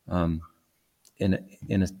with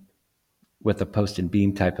a post and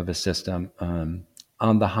beam type of a system.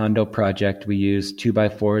 On the Hondo project, we used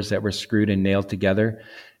 2x4s that were screwed and nailed together,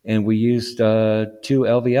 and we used 2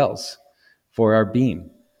 LVLs for our beam.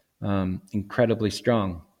 Incredibly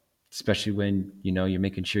strong, especially when you're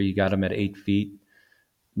making sure you got them at 8 feet,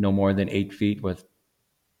 no more than 8 feet, with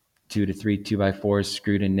 2 to 3 2x4s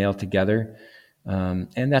screwed and nailed together.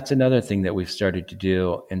 And that's another thing that we've started to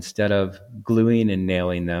do. Instead of gluing and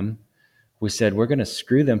nailing them, we said we're going to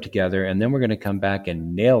screw them together and then we're going to come back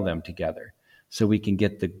and nail them together so we can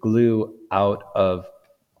get the glue out of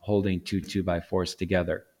holding 2 2x4s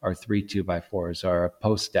together. our 3 2x4s, our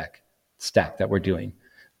post stack that we're doing.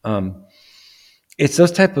 It's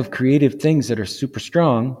those type of creative things that are super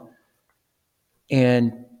strong.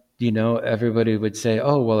 And, everybody would say,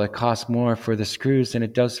 oh, well, it costs more for the screws than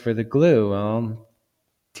it does for the glue. Well,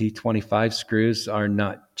 T25 screws are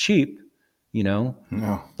not cheap, No,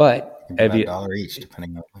 but about $1 each,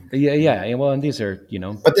 depending on. Yeah. Well, and these are,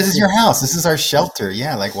 But this is your house. This is our shelter.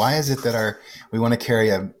 Yeah. Like, why is it that we want to carry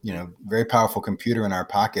a, very powerful computer in our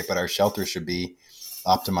pocket, but our shelter should be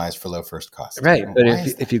optimized for low first cost? Right. But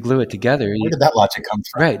if you glue it together, where did that logic come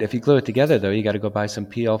from? Right. If you glue it together, though, you got to go buy some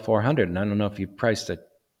PL400. And I don't know if you've priced a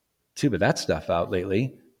tube of that stuff out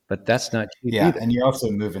lately, but that's not cheap either. And you're also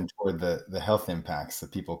moving toward the health impacts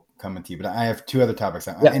that people coming to you. But I have 2 other topics.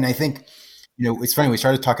 And I think, it's funny. We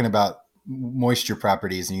started talking about moisture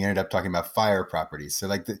properties and you ended up talking about fire properties. So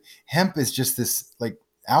like the hemp is just this, like,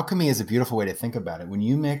 alchemy is a beautiful way to think about it. When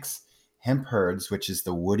you mix hemp herds, which is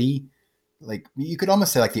the woody, like you could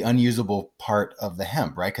almost say like the unusable part of the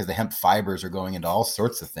hemp, right? Because the hemp fibers are going into all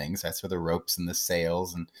sorts of things. That's where the ropes and the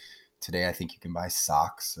sails. And today I think you can buy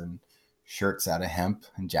socks and shirts out of hemp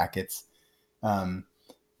and jackets.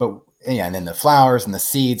 But yeah, and then the flowers and the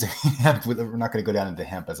seeds. We're not going to go down into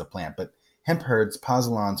hemp as a plant, but hemp herds,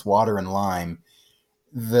 pozzolans, water, and lime.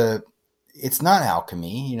 It's not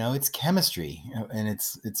alchemy, it's chemistry and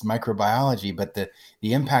it's microbiology, but the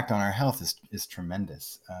impact on our health is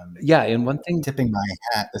tremendous. And one thing, tipping my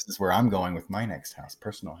hat, this is where I'm going with my next house,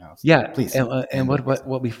 personal house. Yeah, please. And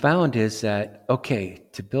what we found is that, okay,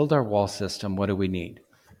 to build our wall system, what do we need?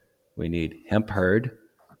 We need hemp herd,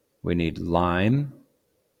 we need lime,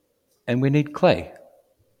 and we need clay.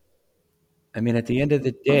 I mean, at the end of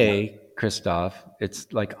the day, Christoph,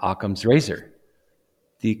 it's like Occam's razor.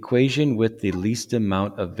 The equation with the least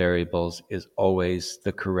amount of variables is always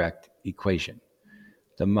the correct equation.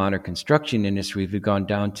 The modern construction industry, we've gone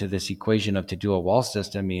down to this equation of to do a wall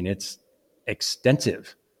system. I mean, it's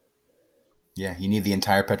extensive. Yeah, you need the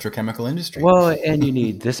entire petrochemical industry. Well, and you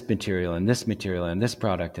need this material and this material and this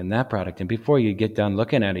product and that product. And before you get done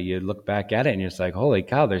looking at it, you look back at it and you're just like, holy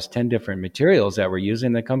cow, there's 10 different materials that we're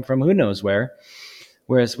using that come from who knows where.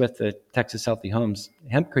 Whereas with the Texas Healthy Homes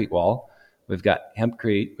Hempcrete wall, we've got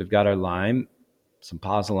Hempcrete, we've got our lime, some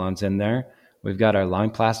pozzolans in there. We've got our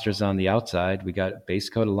lime plasters on the outside. We got a base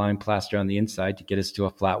coat of lime plaster on the inside to get us to a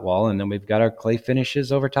flat wall. And then we've got our clay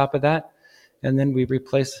finishes over top of that. And then we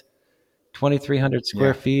replace 2,300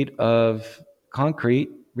 square feet of concrete,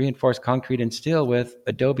 reinforced concrete and steel with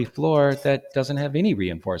adobe floor that doesn't have any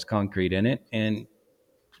reinforced concrete in it. And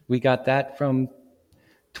we got that from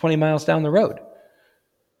 20 miles down the road.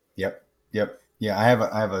 Yep. Yeah, I have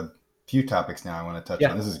a few topics now I want to touch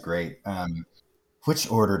on. This is great. Which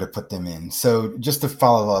order to put them in? So just to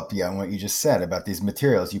follow up on what you just said about these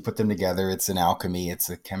materials, you put them together, it's an alchemy, it's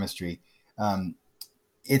a chemistry.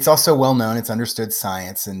 It's also well known, it's understood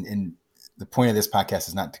science, and the point of this podcast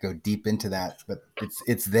is not to go deep into that, but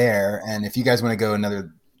it's there. And if you guys want to go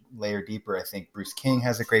another layer deeper, I think Bruce King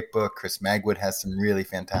has a great book. Chris Magwood has some really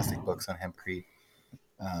fantastic books on hempcrete.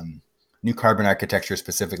 New Carbon Architecture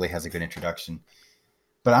specifically has a good introduction.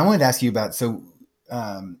 But I wanted to ask you about, so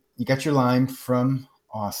you got your lime from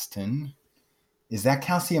Austin. Is that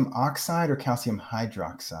calcium oxide or calcium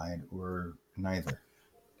hydroxide or neither?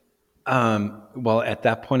 Well, at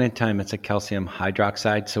that point in time, it's a calcium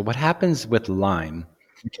hydroxide. So what happens with lime?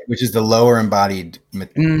 Which is the lower embodied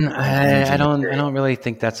material. I don't really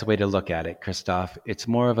think that's the way to look at it, Christoph. It's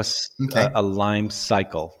more of a lime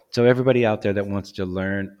cycle. So everybody out there that wants to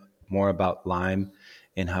learn more about lime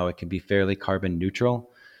and how it can be fairly carbon neutral,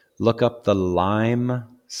 look up the lime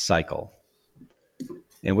cycle.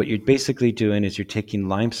 And what you're basically doing is you're taking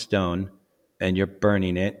limestone and you're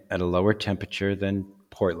burning it at a lower temperature than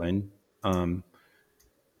Portland, and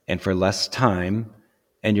for less time,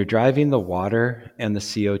 and you're driving the water and the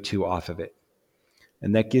CO2 off of it.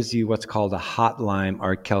 And that gives you what's called a hot lime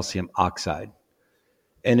or calcium oxide.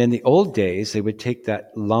 And in the old days, they would take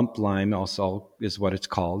that lump lime, also is what it's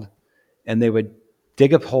called, and they would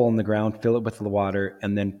dig a hole in the ground, fill it with the water,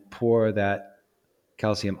 and then pour that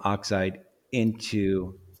calcium oxide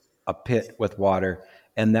into a pit with water,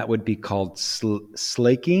 and that would be called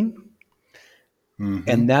slaking. Mm-hmm.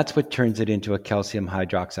 And that's what turns it into a calcium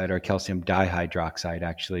hydroxide, or calcium dihydroxide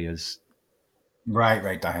actually is. Right,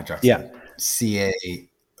 dihydroxide. Yeah.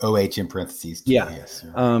 CaOH in parentheses. Yeah. Yes.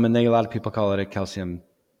 And then a lot of people call it a calcium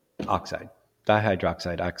oxide,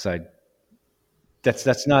 dihydroxide oxide.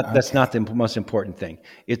 That's not the most important thing.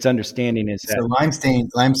 Its understanding is that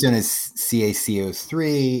limestone is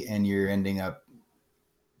CaCO3, and you're ending up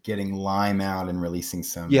getting lime out and releasing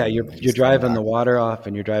some. Yeah, I you're guess, carbon driving the dioxide. water off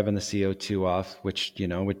and you're driving the CO2 off, which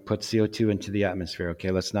would put CO2 into the atmosphere.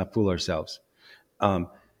 Okay, let's not fool ourselves. Um,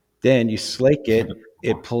 then you slake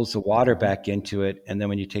it pulls the water back into it, and then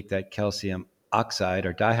when you take that calcium oxide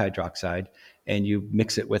or dihydroxide and you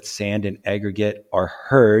mix it with sand and aggregate or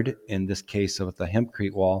herd, in this case with the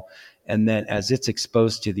hempcrete wall, and then as it's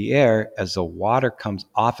exposed to the air, as the water comes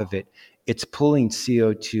off of it, it's pulling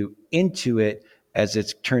CO2 into it as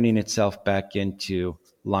it's turning itself back into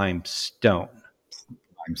limestone.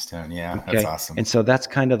 Limestone. Yeah, that's Okay, awesome. and so that's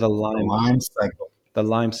kind of The lime cycle. the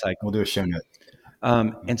lime cycle. We'll do a show note.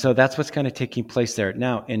 And so that's what's kind of taking place there.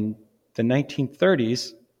 Now, in the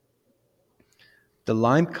 1930s, the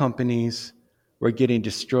lime companies were getting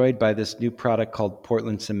destroyed by this new product called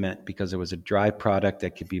Portland cement because it was a dry product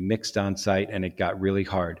that could be mixed on site and it got really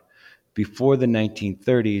hard. Before the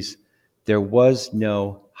 1930s, there was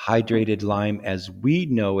no hydrated lime as we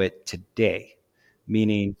know it today,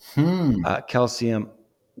 meaning calcium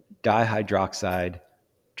dihydroxide,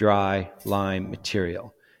 dry lime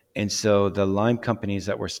material. And so the lime companies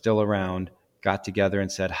that were still around got together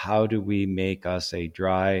and said, how do we make us a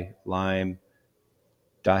dry lime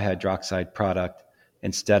dihydroxide product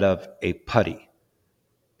instead of a putty?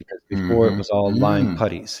 Because before it was all lime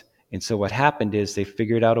putties. And so what happened is they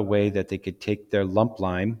figured out a way that they could take their lump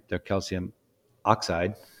lime, their calcium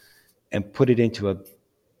oxide, and put it into a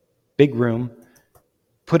big room,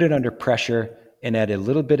 put it under pressure, and add a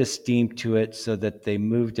little bit of steam to it so that they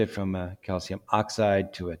moved it from a calcium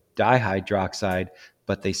oxide to a dihydroxide,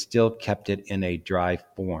 but they still kept it in a dry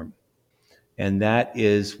form. And that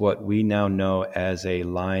is what we now know as a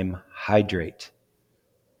lime hydrate,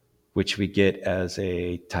 which we get as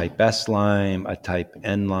a type S lime, a type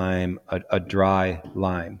N lime, a dry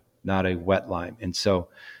lime, not a wet lime. And so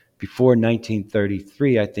before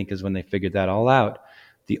 1933, I think is when they figured that all out.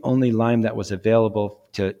 The only lime that was available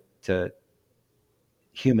to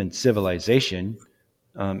human civilization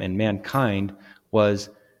and mankind was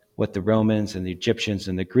what the Romans and the Egyptians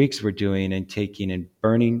and the Greeks were doing and taking and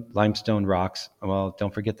burning limestone rocks. Well,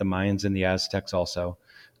 don't forget the Mayans and the Aztecs also.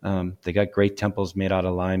 They got great temples made out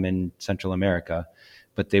of lime in Central America,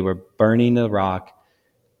 but they were burning the rock,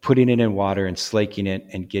 putting it in water and slaking it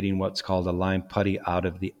and getting what's called a lime putty out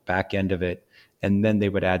of the back end of it. And then they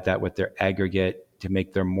would add that with their aggregate to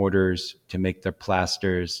make their mortars, to make their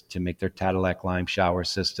plasters, to make their Cadillac lime shower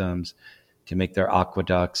systems, to make their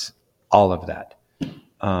aqueducts, all of that.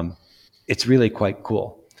 It's really quite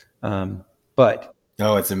cool. But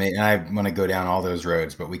Oh, it's amazing. I want to go down all those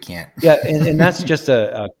roads, but we can't. yeah, and that's just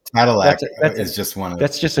Cadillac is just one of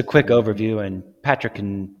that's just a quick overview, and Patrick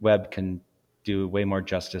and Webb can do way more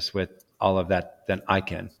justice with all of that than I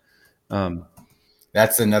can.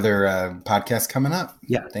 That's another podcast coming up.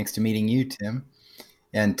 Yeah. Thanks to meeting you, Tim.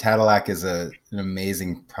 And Cadillac is an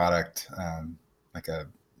amazing product, like a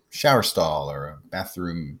shower stall or a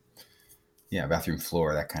bathroom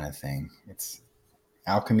floor, that kind of thing. It's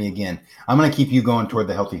alchemy again. I'm going to keep you going toward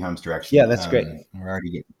the healthy homes direction. Yeah, that's great. We're already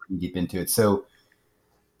getting pretty deep into it. So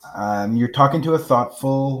you're talking to a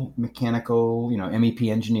thoughtful mechanical, MEP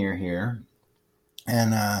engineer here.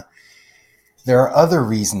 And there are other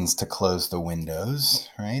reasons to close the windows,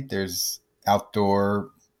 right? There's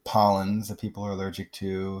outdoor pollens that people are allergic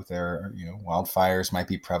to. There are, wildfires might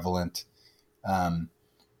be prevalent.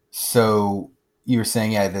 So you were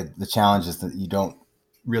saying, yeah, the challenge is that you don't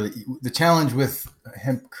really, the challenge with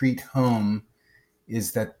Hempcrete home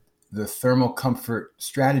is that the thermal comfort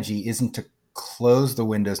strategy isn't to close the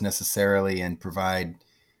windows necessarily and provide,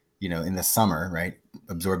 in the summer, right,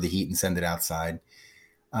 absorb the heat and send it outside.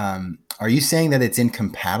 Are you saying that it's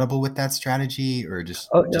incompatible with that strategy, or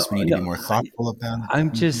we need to be more thoughtful about it?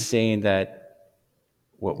 I'm just saying that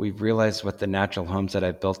what we've realized with the natural homes that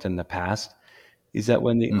I've built in the past is that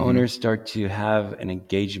when the owners start to have an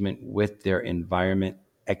engagement with their environment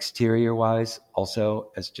exterior wise,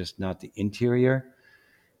 also as just not the interior,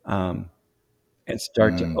 and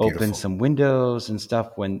start to open some windows and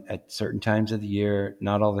stuff when at certain times of the year,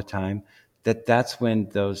 not all the time, that's when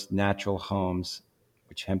those natural homes,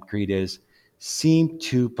 which Hempcrete is, seem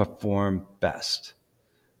to perform best.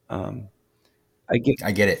 I get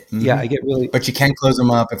it. Mm-hmm. Yeah, I get really. But you can close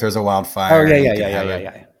them up if there's a wildfire. Oh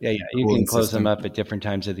yeah. You can close them up at different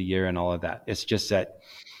times of the year and all of that. It's just that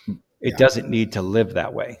it doesn't need to live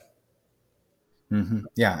that way. Mm-hmm.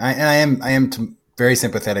 Yeah, I am very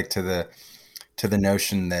sympathetic to the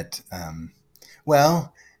notion that, a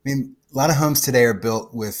lot of homes today are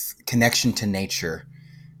built with connection to nature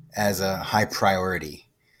as a high priority.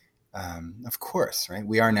 Of course, right?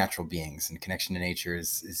 We are natural beings, and connection to nature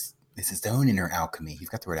is its own inner alchemy. You've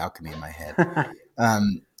got the word alchemy in my head.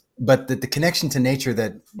 but the connection to nature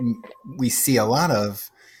that we see a lot of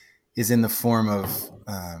is in the form of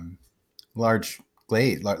large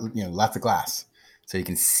glaze, lots of glass. So you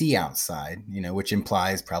can see outside, which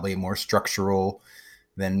implies probably more structural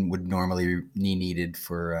than would normally be needed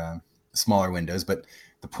for smaller windows. But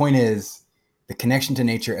the point is, the connection to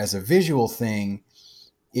nature as a visual thing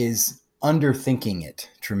is underthinking it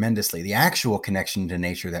tremendously. The actual connection to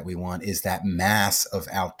nature that we want is that mass of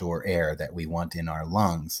outdoor air that we want in our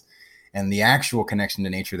lungs. And the actual connection to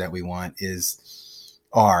nature that we want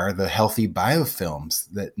are the healthy biofilms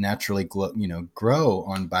that naturally grow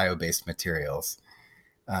on bio-based materials,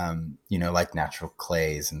 like natural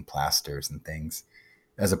clays and plasters and things,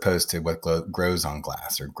 as opposed to what grows on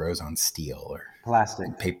glass or grows on steel or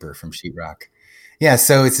Plastic. paper from sheetrock. Yeah,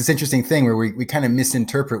 so it's this interesting thing where we kind of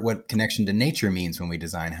misinterpret what connection to nature means when we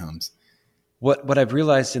design homes. What I've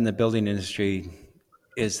realized in the building industry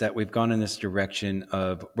is that we've gone in this direction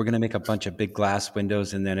of we're going to make a bunch of big glass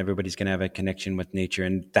windows and then everybody's going to have a connection with nature,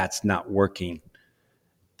 and that's not working.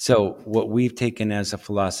 So what we've taken as a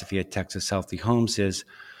philosophy at Texas Healthy Homes is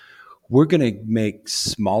we're going to make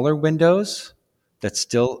smaller windows that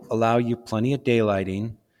still allow you plenty of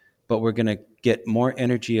daylighting, but we're going to get more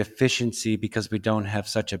energy efficiency because we don't have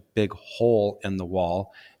such a big hole in the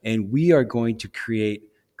wall. And we are going to create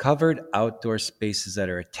covered outdoor spaces that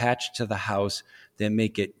are attached to the house that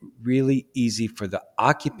make it really easy for the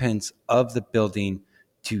occupants of the building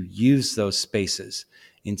to use those spaces.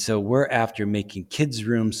 And so we're after making kids'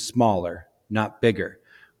 rooms smaller, not bigger.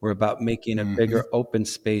 We're about making a bigger open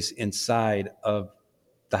space inside of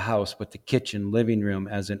the house with the kitchen, living room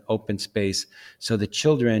as an open space so the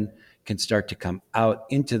children can start to come out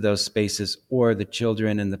into those spaces, or the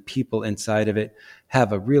children and the people inside of it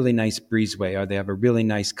have a really nice breezeway, or they have a really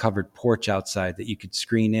nice covered porch outside that you could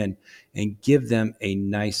screen in and give them a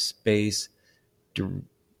nice space to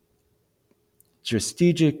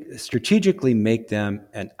strategically make them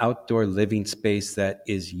an outdoor living space that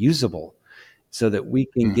is usable so that we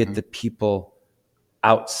can get the people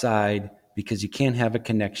outside, because you can't have a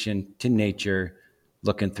connection to nature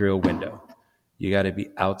looking through a window. You got to be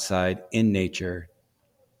outside in nature,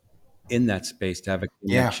 in that space, to have a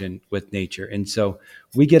Yeah. connection with nature. And so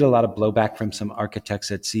we get a lot of blowback from some architects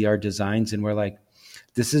that see our designs and we're like,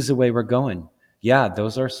 this is the way we're going. Yeah,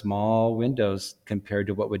 those are small windows compared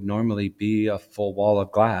to what would normally be a full wall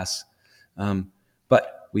of glass.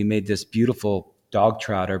 But we made this beautiful dog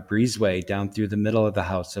trot or breezeway down through the middle of the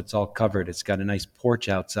house that's all covered. It's got a nice porch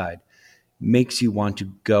outside. Makes you want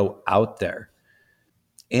to go out there.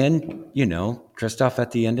 And, Christoph,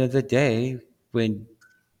 at the end of the day, when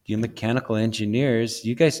you mechanical engineers,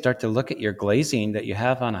 you guys start to look at your glazing that you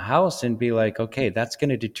have on a house and be like, okay, that's going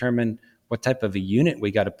to determine what type of a unit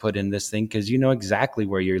we got to put in this thing, because you know exactly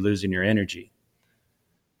where you're losing your energy.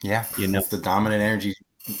 Yeah. That's the dominant energy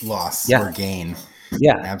loss or gain.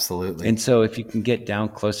 Yeah. Absolutely. And so if you can get down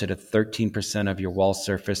closer to 13% of your wall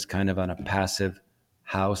surface kind of on a passive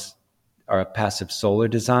house or a passive solar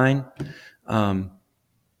design,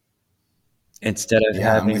 instead of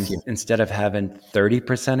having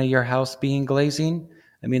 30% of your house being glazing,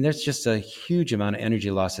 I mean, there's just a huge amount of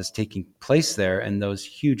energy loss that's taking place there in those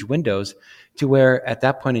huge windows, to where at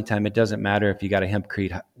that point in time, it doesn't matter if you got a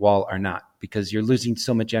hempcrete wall or not, because you're losing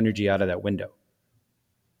so much energy out of that window.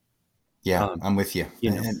 Yeah, I'm with you.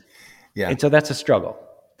 And so that's a struggle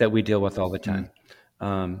that we deal with all the time.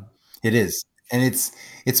 It is. And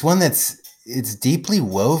it's one it's deeply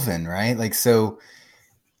woven, right? Like, so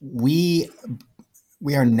we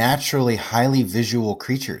are naturally highly visual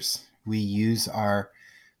creatures. We use our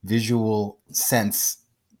visual sense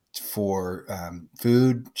for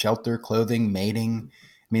food, shelter, clothing, mating.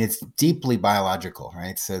 I mean, it's deeply biological,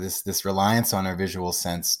 right? So this reliance on our visual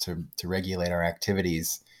sense to regulate our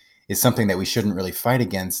activities is something that we shouldn't really fight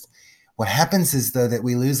against. What happens is, though, that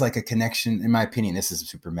we lose like a connection. In my opinion, this is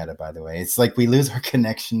super meta, by the way. It's like we lose our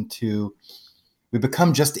connection we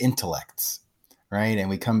become just intellects, right? And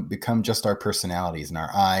we become just our personalities, and our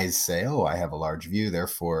eyes say, oh, I have a large view,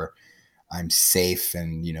 therefore I'm safe,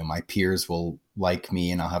 and my peers will like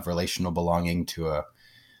me, and I'll have relational belonging to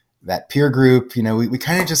that peer group. We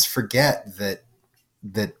kind of just forget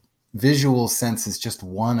that visual sense is just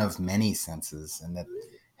one of many senses, and that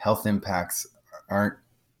health impacts aren't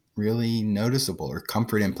really noticeable, or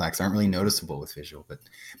comfort impacts aren't really noticeable with visual. But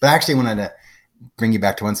I actually wanted to bring you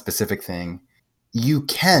back to one specific thing. You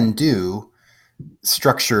can do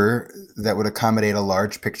structure that would accommodate a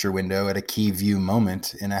large picture window at a key view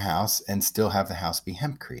moment in a house and still have the house be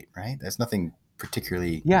hempcrete, right? There's nothing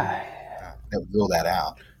particularly that would rule that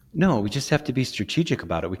out. No, we just have to be strategic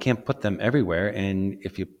about it. We can't put them everywhere. And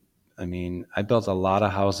if you I mean, I built a lot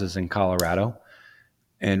of houses in Colorado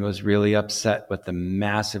and was really upset with the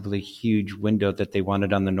massively huge window that they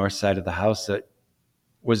wanted on the north side of the house that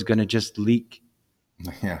was going to just leak.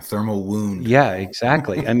 Yeah, thermal wound. Yeah,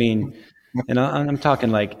 exactly. I mean, and I'm talking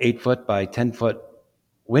like 8 foot by 10 foot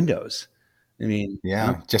windows. I mean,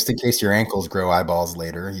 Yeah, just in case your ankles grow eyeballs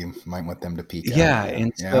later, you might want them to peek out. yeah,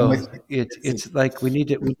 and Yeah, I'm with so you. it's like we need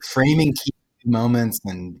to. Framing key moments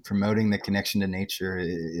and promoting the connection to nature.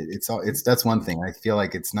 It's all. It's that's one thing. I feel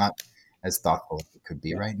like it's not as thoughtful as it could be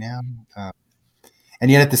Yeah. right now,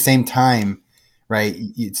 and yet at the same time, right?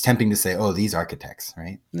 It's tempting to say, "Oh, these architects,"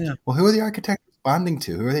 right? Yeah. Well, who are the architects responding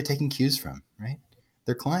to? Who are they taking cues from? Right?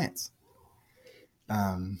 Their clients.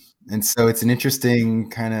 And so it's an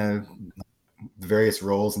interesting kind of various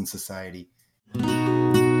roles in society.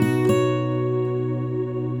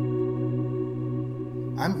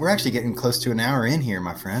 We're actually getting close to an hour in here,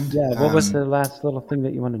 my friend. Yeah. What was the last little thing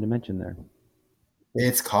that you wanted to mention there?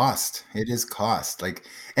 It's cost. It is cost. Like,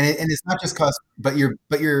 and it's not just cost, but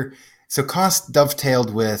so cost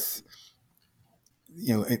dovetailed with,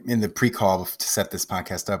 in the pre-call to set this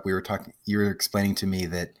podcast up, you were explaining to me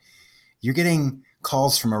that you're getting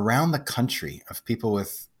calls from around the country of people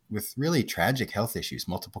with really tragic health issues,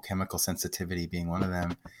 multiple chemical sensitivity being one of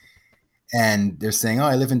them. And they're saying, "Oh,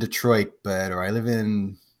 I live in Detroit, or I live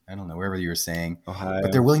in, I don't know, wherever you were saying, Ohio.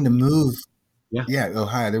 but they're willing to move." Yeah. Yeah,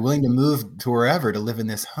 Ohio. They're willing to move to wherever to live in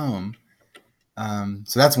this home.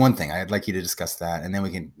 So that's one thing. I'd like you to discuss that, and then we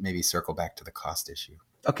can maybe circle back to the cost issue.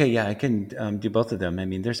 Okay. Yeah, I can do both of them. I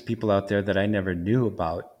mean, there's people out there that I never knew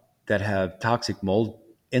about that have toxic mold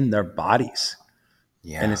in their bodies.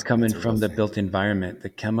 Yeah, And it's coming that's a from real the thing. built environment, the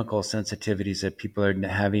chemical sensitivities that people are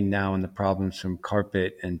having now, and the problems from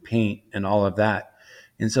carpet and paint and all of that.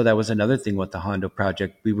 And so that was another thing with the Hondo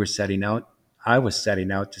project. I was setting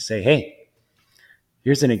out to say, hey,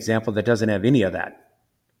 here's an example that doesn't have any of that.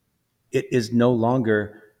 It is no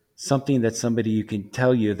longer something that somebody you can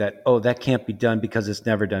tell you that, oh, that can't be done because it's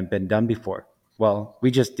never been done before. Well, we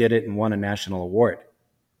just did it and won a national award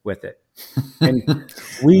with it. And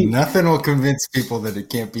Nothing will convince people that it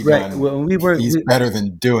can't be done. Well, He's better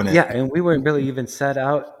than doing it. Yeah, and we weren't really even set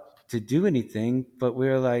out to do anything, but we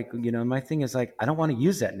were like, my thing is like, I don't want to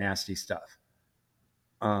use that nasty stuff.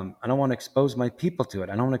 I don't want to expose my people to it.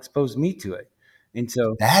 I don't want to expose me to it. And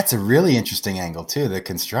so That's a really interesting angle too. The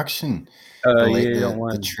construction,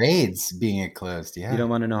 the trades being exposed. Yeah, you don't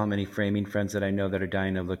want to know how many framing friends that I know that are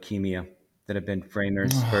dying of leukemia that have been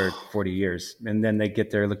framers for 40 years, and then they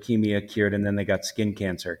get their leukemia cured, and then they got skin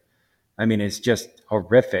cancer. I mean, it's just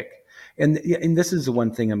horrific. And this is the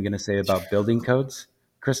one thing I'm going to say about building codes,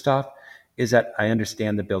 Christoph, is that I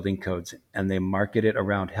understand the building codes and they market it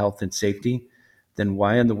around health and safety. Then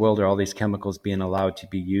why in the world are all these chemicals being allowed to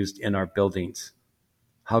be used in our buildings?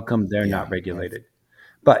 How come they're not regulated?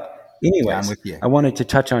 But anyways, I'm with you. I wanted to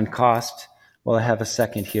touch on cost while I have a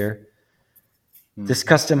second here. This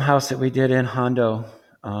custom house that we did in Hondo,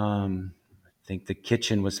 I think the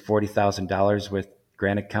kitchen was $40,000 with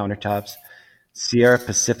granite countertops, Sierra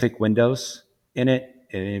Pacific windows in it,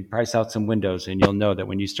 and price out some windows, and you'll know that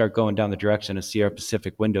when you start going down the direction of Sierra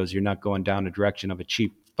Pacific windows, you're not going down the direction of a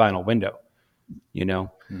cheap vinyl window.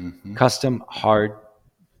 Custom hard,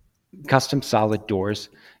 custom solid doors.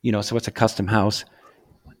 So it's a custom house,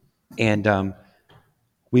 and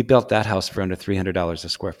we built that house for under $300 a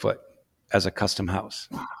square foot as a custom house.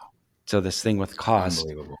 So this thing with cost,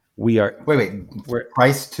 unbelievable. We are we're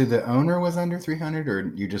price to the owner was under 300,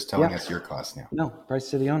 or you just telling us your cost now? No, price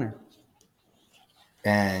to the owner.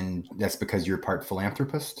 And that's because you're part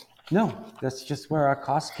philanthropist? No, that's just where our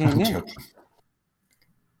cost came in. Joking.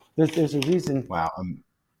 There's a reason. Wow.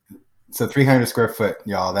 So 300 square foot,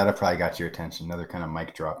 y'all, that probably got your attention. Another kind of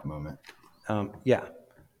mic drop moment. Yeah.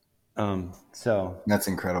 So that's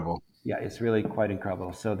incredible. Yeah, it's really quite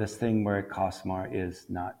incredible. So this thing where it costs more is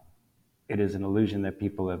not. It is an illusion that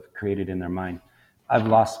people have created in their mind. I've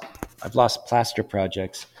lost plaster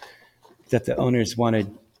projects that the owners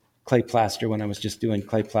wanted clay plaster when I was just doing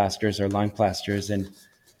clay plasters or lime plasters, and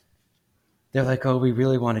they're like, "Oh, we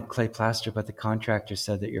really wanted clay plaster, but the contractor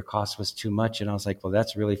said that your cost was too much." And I was like, "Well,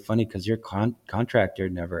 that's really funny because your contractor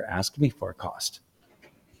never asked me for a cost.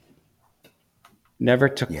 Never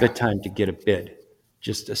took the time to get a bid,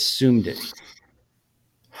 just assumed it."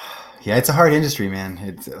 Yeah, it's a hard industry, man.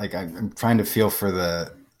 It's like I'm trying to feel for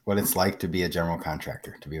what it's like to be a general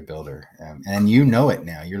contractor, to be a builder, and you know it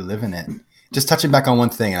now. You're living it. Just touching back on one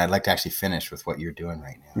thing, and I'd like to actually finish with what you're doing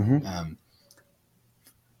right now. Mm-hmm.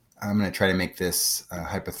 I'm going to try to make this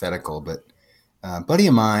hypothetical, but a buddy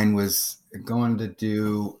of mine was going to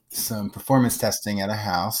do some performance testing at a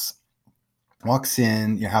house, Walks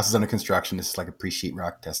in, your house is under construction. This is like a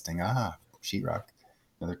pre-sheetrock testing. Sheetrock,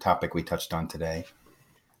 another topic we touched on today.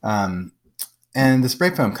 And the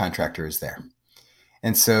spray foam contractor is there.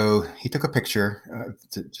 And so he took a picture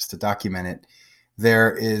just to document it.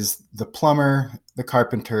 There is the plumber, the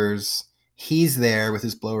carpenters. He's there with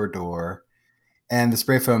his blower door. And the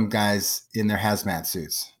spray foam guys in their hazmat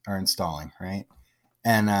suits are installing, right?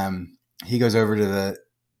 And he goes over to the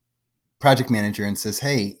project manager and says,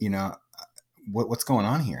 hey, what's going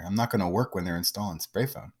on here? I'm not going to work when they're installing spray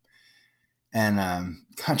foam. And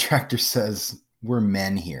contractor says, we're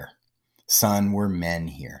men here. Son, we're men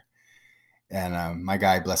here. And my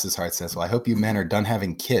guy, bless his heart, says, well, I hope you men are done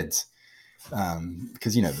having kids.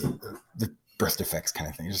 Because, the birth defects kind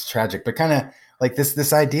of thing. It's just tragic, but kind of like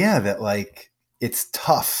this idea that like, it's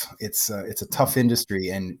tough. It's a tough industry,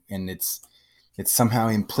 and it's somehow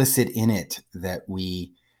implicit in it that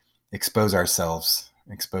we expose our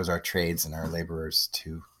trades and our laborers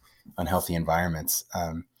to unhealthy environments.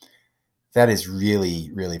 That is really,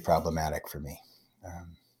 really problematic for me.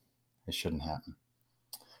 It shouldn't happen.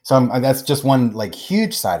 So that's just one like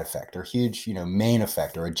huge side effect or huge, main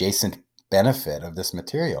effect or adjacent benefit of this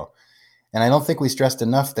material. And I don't think we stressed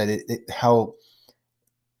enough that how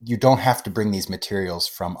you don't have to bring these materials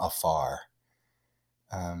from afar.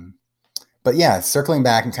 But yeah, circling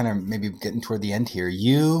back and kind of maybe getting toward the end here,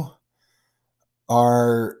 you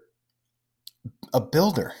are a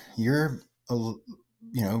builder. You're,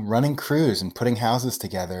 running crews and putting houses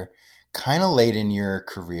together kind of late in your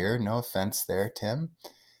career. No offense there, Tim.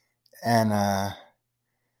 And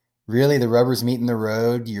really the rubber's meeting the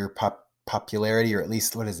road. Your popularity, or at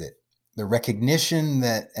least, what is it? The recognition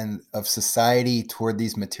of society toward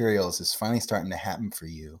these materials is finally starting to happen for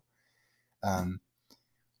you.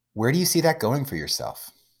 Where do you see that going for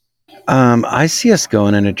yourself? I see us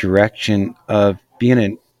going in a direction of being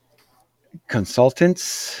in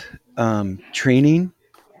consultants, training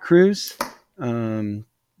crews. We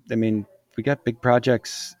got big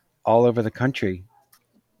projects all over the country.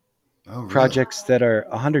 Oh, really? Projects that are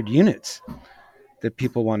 100 units that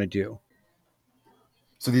people want to do.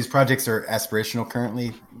 So these projects are aspirational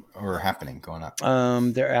currently, or happening, going up?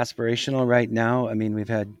 They're aspirational right now. We've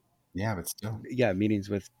had but still, meetings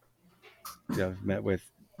with, I've met with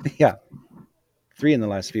 3 in the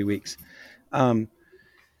last few weeks.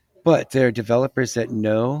 But there are developers that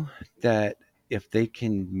know that if they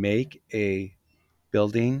can make a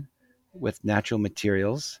building with natural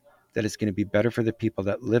materials, that it's going to be better for the people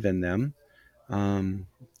that live in them,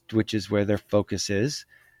 which is where their focus is.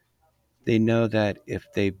 They know that if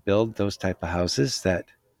they build those type of houses, that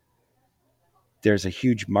there's a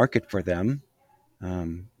huge market for them.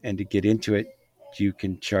 And to get into it, you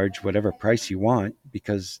can charge whatever price you want,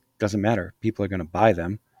 because it doesn't matter. People are going to buy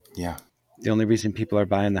them. Yeah. The only reason people are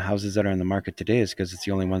buying the houses that are in the market today is because it's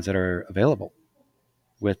the only ones that are available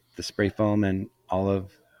with the spray foam and all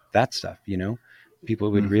of that stuff.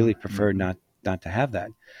 People would really prefer not to have that.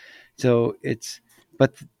 So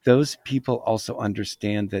but those people also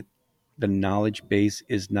understand that the knowledge base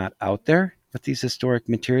is not out there with these historic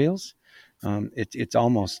materials. It's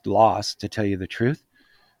almost lost, to tell you the truth.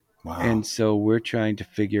 Wow. And so we're trying to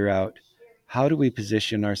figure out, how do we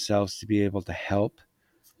position ourselves to be able to help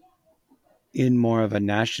in more of a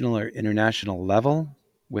national or international level,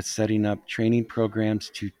 with setting up training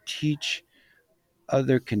programs to teach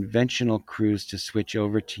other conventional crews to switch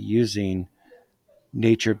over to using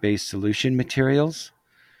nature-based solution materials,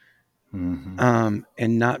 and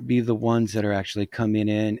not be the ones that are actually coming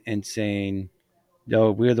in and saying,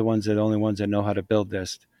 no, we're the only ones that know how to build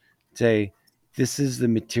this. Say, this is the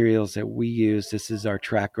materials that we use. This is our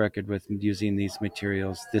track record with using these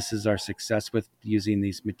materials. This is our success with using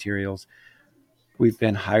these materials. We've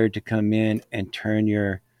been hired to come in and turn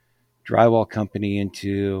your drywall company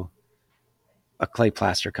into a clay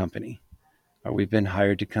plaster company. Or we've been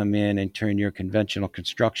hired to come in and turn your conventional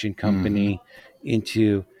construction company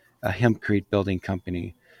into a Hempcrete building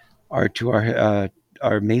company. Or to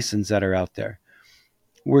our masons that are out there.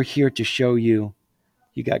 We're here to show you,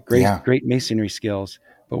 you got great masonry skills,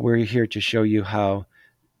 but we're here to show you how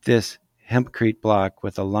this Hempcrete block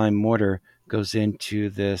with a lime mortar goes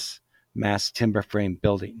into this mass timber frame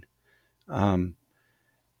building. And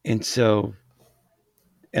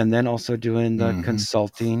then also doing the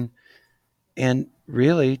consulting, and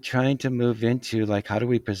really trying to move into, like, how do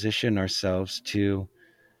we position ourselves to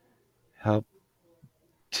help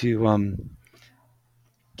to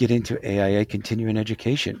get into AIA continuing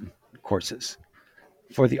education courses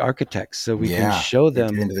for the architects, so we can show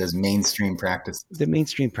them get into those mainstream practices. The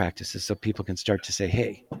mainstream practices, so people can start to say,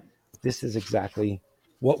 hey, this is exactly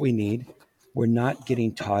what we need. We're not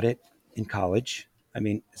getting taught it in college. I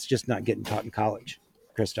mean, it's just not getting taught in college,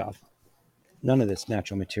 Christoph. None of this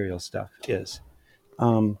natural material stuff is.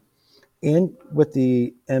 Um, and with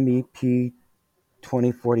the MEP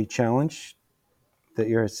 2040 challenge that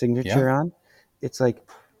you're a signature Yeah. on, it's like,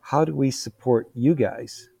 how do we support you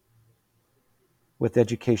guys with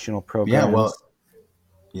educational Yeah. Well, programs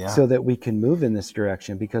yeah. so that we can move in this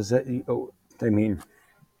direction? Because that, I mean,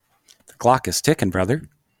 the clock is ticking, brother.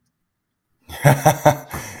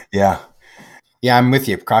 Yeah. Yeah. I'm with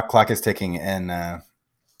you. Clock is ticking. And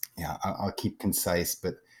yeah, I'll keep concise,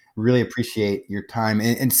 but really appreciate your time.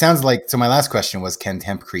 And it sounds like, so my last question was, can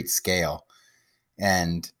Hempcrete scale?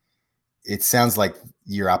 And it sounds like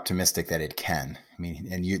you're optimistic that it can. I mean,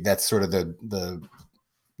 and that's sort of the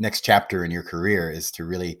next chapter in your career, is to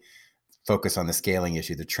really focus on the scaling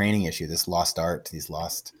issue, the training issue, this lost art, these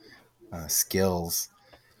lost skills.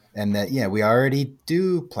 And that, yeah, we already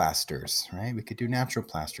do plasters, right? We could do natural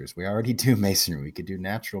plasters. We already do masonry. We could do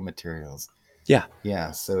natural materials. Yeah.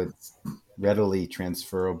 Yeah. So it's readily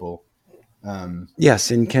transferable.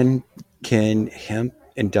 Yes. And can hemp,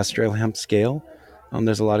 industrial hemp scale?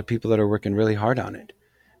 There's a lot of people that are working really hard on it,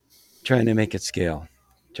 trying to make it scale,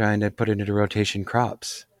 trying to put it into rotation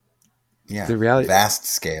crops. Yeah. The reality, Vast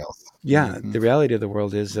scales. yeah, Mm-hmm. the reality of the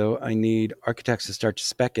world is, though, I need architects to start to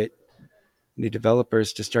spec it. I need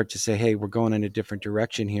developers to start to say, hey, we're going in a different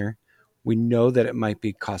direction here. We know that it might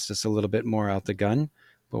be cost us a little bit more out the gun,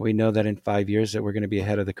 but we know that in 5 years that we're going to be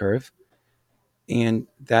ahead of the curve. And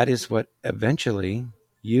that is what eventually,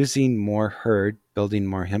 using more herd, building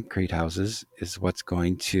more hempcrete houses, is what's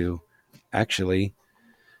going to actually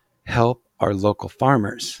help our local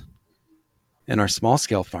farmers and our small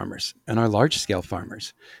scale farmers and our large scale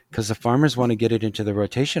farmers, because the farmers want to get it into the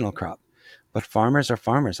rotational crop. But farmers are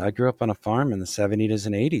farmers. I grew up on a farm in the 70s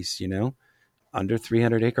and 80s, under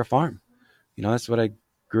 300-acre farm. That's what I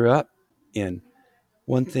grew up in.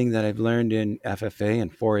 One thing that I've learned in FFA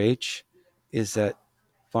and 4-H is that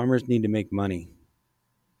farmers need to make money.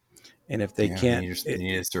 And if they Yeah. can't, They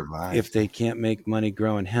need to survive. if they can't make money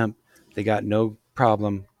growing hemp, they got no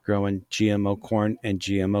problem growing GMO corn and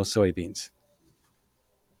GMO soybeans.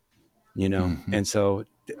 Mm-hmm. And so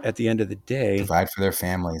at the end of the day, Provide for their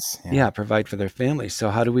families. Yeah. provide for their families. So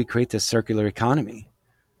how do we create this circular economy?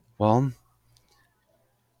 Well,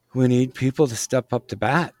 we need people to step up to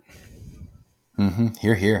bat. Mm-hmm.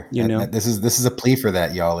 Here. You know, This is a plea for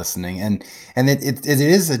that, y'all listening, and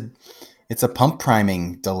it's a pump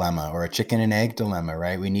priming dilemma, or a chicken and egg dilemma,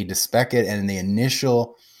 right? We need to spec it, and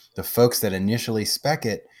the folks that initially spec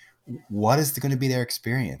it, what is going to be their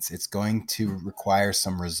experience? It's going to require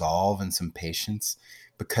some resolve and some patience,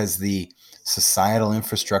 because the societal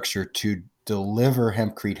infrastructure to deliver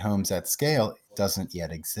hempcrete homes at scale doesn't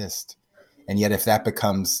yet exist. And yet, if that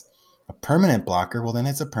becomes a permanent blocker, well, then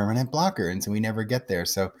it's a permanent blocker. And so we never get there.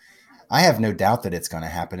 So I have no doubt that it's going to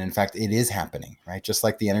happen. In fact, it is happening, right? Just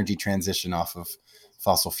like the energy transition off of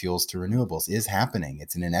fossil fuels to renewables is happening.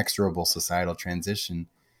 It's an inexorable societal transition.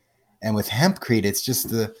 And with hempcrete, it's just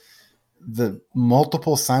the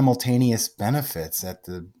multiple simultaneous benefits at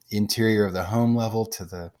the interior of the home level to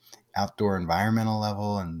the outdoor environmental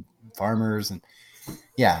level and farmers. And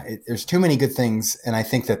yeah, there's too many good things. And I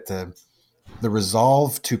think that the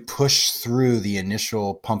resolve to push through the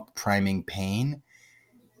initial pump priming pain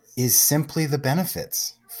is simply the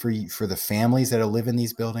benefits for the families that live in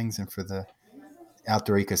these buildings, and for the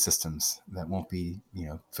outdoor ecosystems that won't be,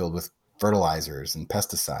 filled with fertilizers and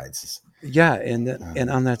pesticides. yeah. And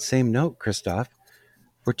on that same note, Christoph,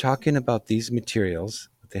 we're talking about these materials,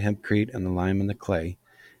 the hempcrete and the lime and the clay,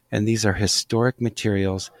 and these are historic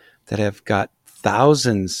materials that have got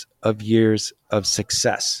thousands of years of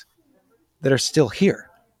success that are still here.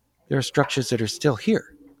 There are structures that are still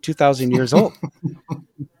here, 2,000 years old.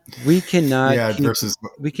 We cannot Yeah, keep. versus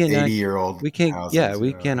We cannot. 80-year-old We can't. Yeah, houses.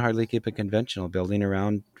 we can hardly keep a conventional building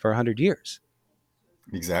around for 100 years.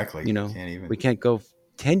 Exactly. Can't even. We can't go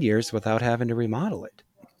 10 years without having to remodel it.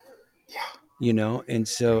 Yeah. And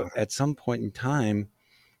so at some point in time,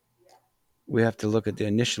 we have to look at the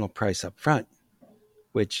initial price up front,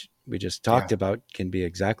 which we just talked Yeah. about can be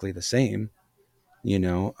exactly the same.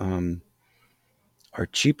 Are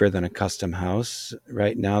cheaper than a custom house.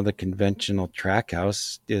 Right now, the conventional track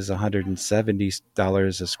house is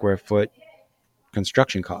 $170 a square foot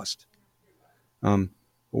construction cost.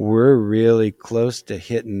 We're really close to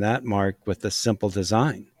hitting that mark with the simple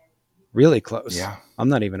design. Really close. Yeah. I'm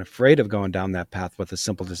not even afraid of going down that path with a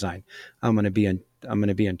simple design. I'm going to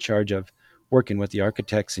be in charge of working with the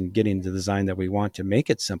architects and getting the design that we want to make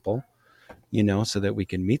it simple, so that we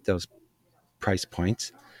can meet those price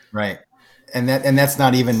points. Right. And that's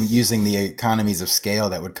not even using the economies of scale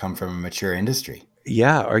that would come from a mature industry.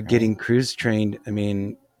 Yeah, or getting crews trained. I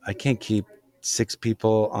mean, I can't keep 6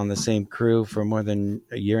 people on the same crew for more than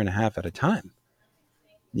a year and a half at a time.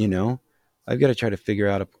 You know, I've got to try to figure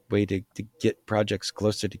out a way to get projects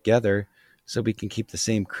closer together so we can keep the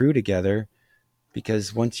same crew together.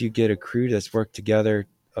 Because once you get a crew that's worked together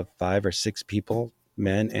of 5 or 6 people,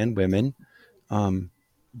 men and women,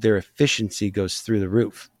 their efficiency goes through the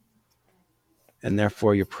roof. And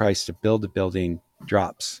therefore your price to build a building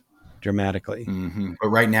drops dramatically. Mm-hmm. But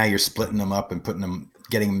right now you're splitting them up and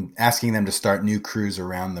asking them to start new crews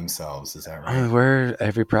around themselves. Is that right?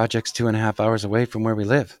 Every project's 2.5 hours away from where we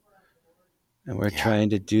live. And we're trying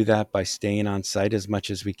to do that by staying on site as much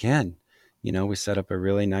as we can. You know, we set up a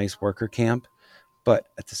really nice worker camp, but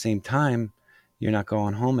at the same time, you're not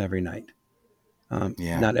going home every night.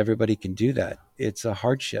 Not everybody can do that. It's a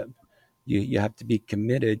hardship. You have to be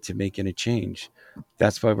committed to making a change.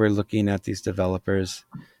 That's why we're looking at these developers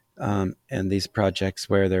and these projects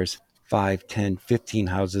where there's 5, 10, 15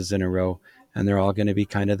 houses in a row, and they're all going to be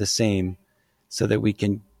kind of the same, so that we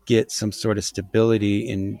can get some sort of stability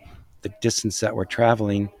in the distance that we're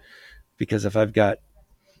traveling. Because if I've got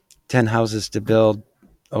 10 houses to build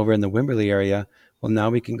over in the Wimberley area, well, now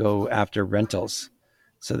we can go after rentals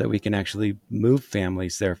so that we can actually move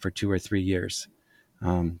families there for 2 or 3 years,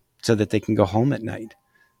 so that they can go home at night.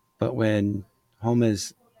 But when home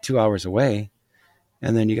is 2 hours away,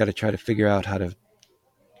 and then you got to try to figure out how to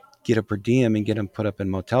get a per diem and get them put up in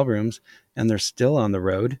motel rooms, and they're still on the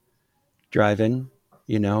road driving,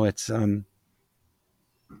 you know, it's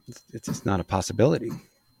just not a possibility.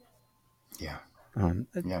 Yeah. I'm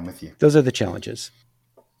with you. Those are the challenges.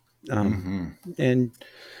 And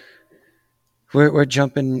we're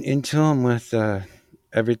jumping into them with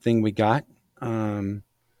everything we got. We're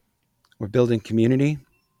building community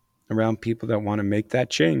around people that want to make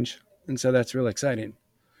that change. And so that's really exciting.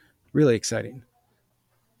 Really exciting.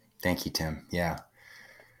 Thank you, Tim. Yeah.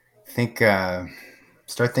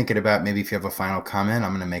 Start thinking about maybe if you have a final comment.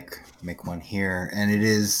 I'm going to make one here. And it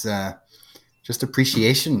is just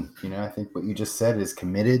appreciation. You know, I think what you just said is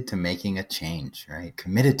committed to making a change, right?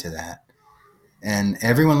 Committed to that. And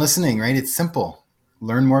everyone listening, right? It's simple.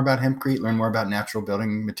 Learn more about Hempcrete, learn more about natural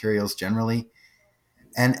building materials generally,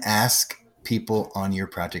 and ask people on your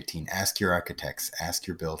project team. Ask your architects, ask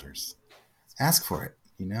your builders. Ask for it,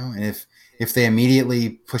 you know? And if they immediately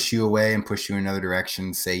push you away and push you in another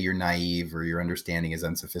direction, say you're naive or your understanding is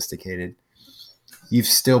unsophisticated, you've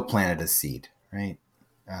still planted a seed, right?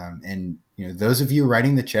 And you know, those of you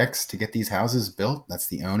writing the checks to get these houses built, that's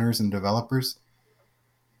the owners and developers,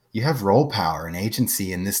 you have role power and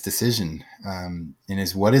agency in this decision. And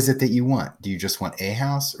what is it that you want? Do you just want a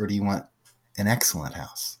house, or do you want an excellent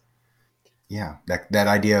house? Yeah, that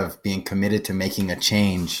idea of being committed to making a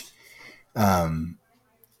change.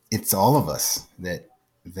 It's all of us that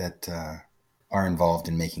are involved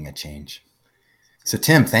in making a change. So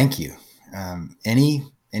Tim, thank you.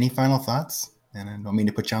 Any final thoughts? And I don't mean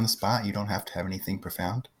to put you on the spot. You don't have to have anything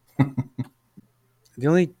profound. The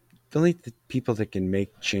only people that can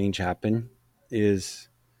make change happen is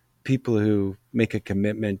people who make a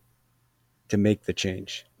commitment to make the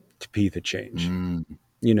change, to be the change,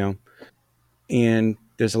 you know? And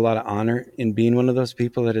there's a lot of honor in being one of those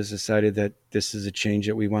people that has decided that this is a change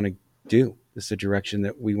that we want to do. This is a direction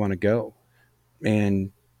that we want to go.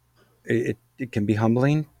 And it can be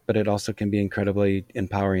humbling, but it also can be incredibly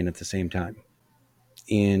empowering at the same time.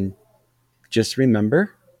 And just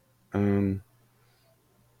remember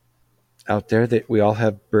out there that we all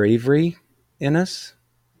have bravery in us.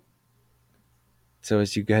 So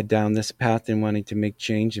as you head down this path and wanting to make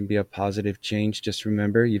change and be a positive change, just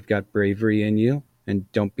remember you've got bravery in you,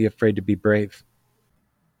 and don't be afraid to be brave.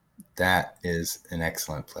 That is an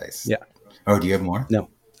excellent place. Yeah. Oh, do you have more? No,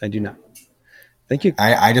 I do not. Thank you.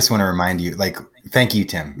 I just want to remind you, thank you,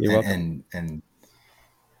 Tim. You're welcome.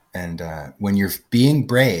 And when you're being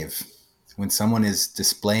brave, when someone is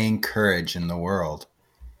displaying courage in the world,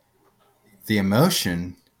 the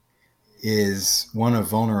emotion is one of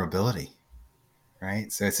vulnerability,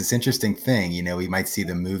 right? So it's this interesting thing. You know, we might see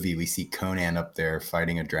the movie, we see Conan up there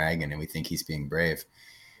fighting a dragon, and we think he's being brave.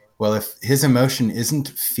 Well, if his emotion isn't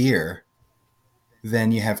fear,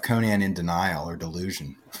 then you have Conan in denial or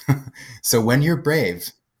delusion. So when you're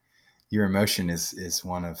brave, your emotion is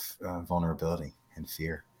one of vulnerability and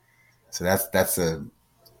fear. So that's a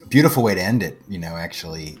beautiful way to end it, you know,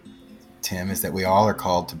 actually, Tim, is that we all are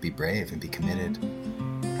called to be brave and be committed.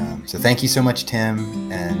 So thank you so much,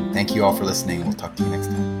 Tim, and thank you all for listening. We'll talk to you next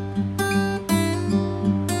time.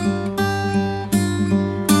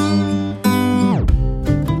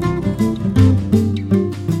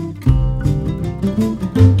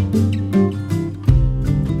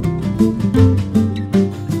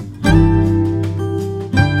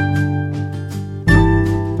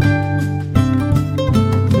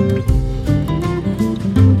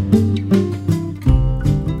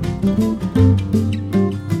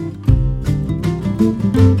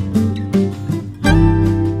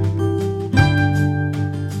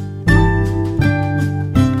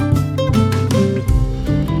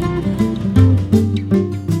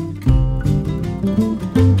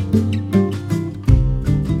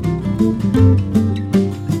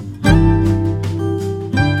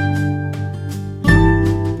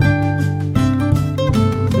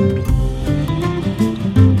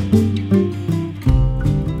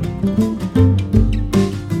 Bye.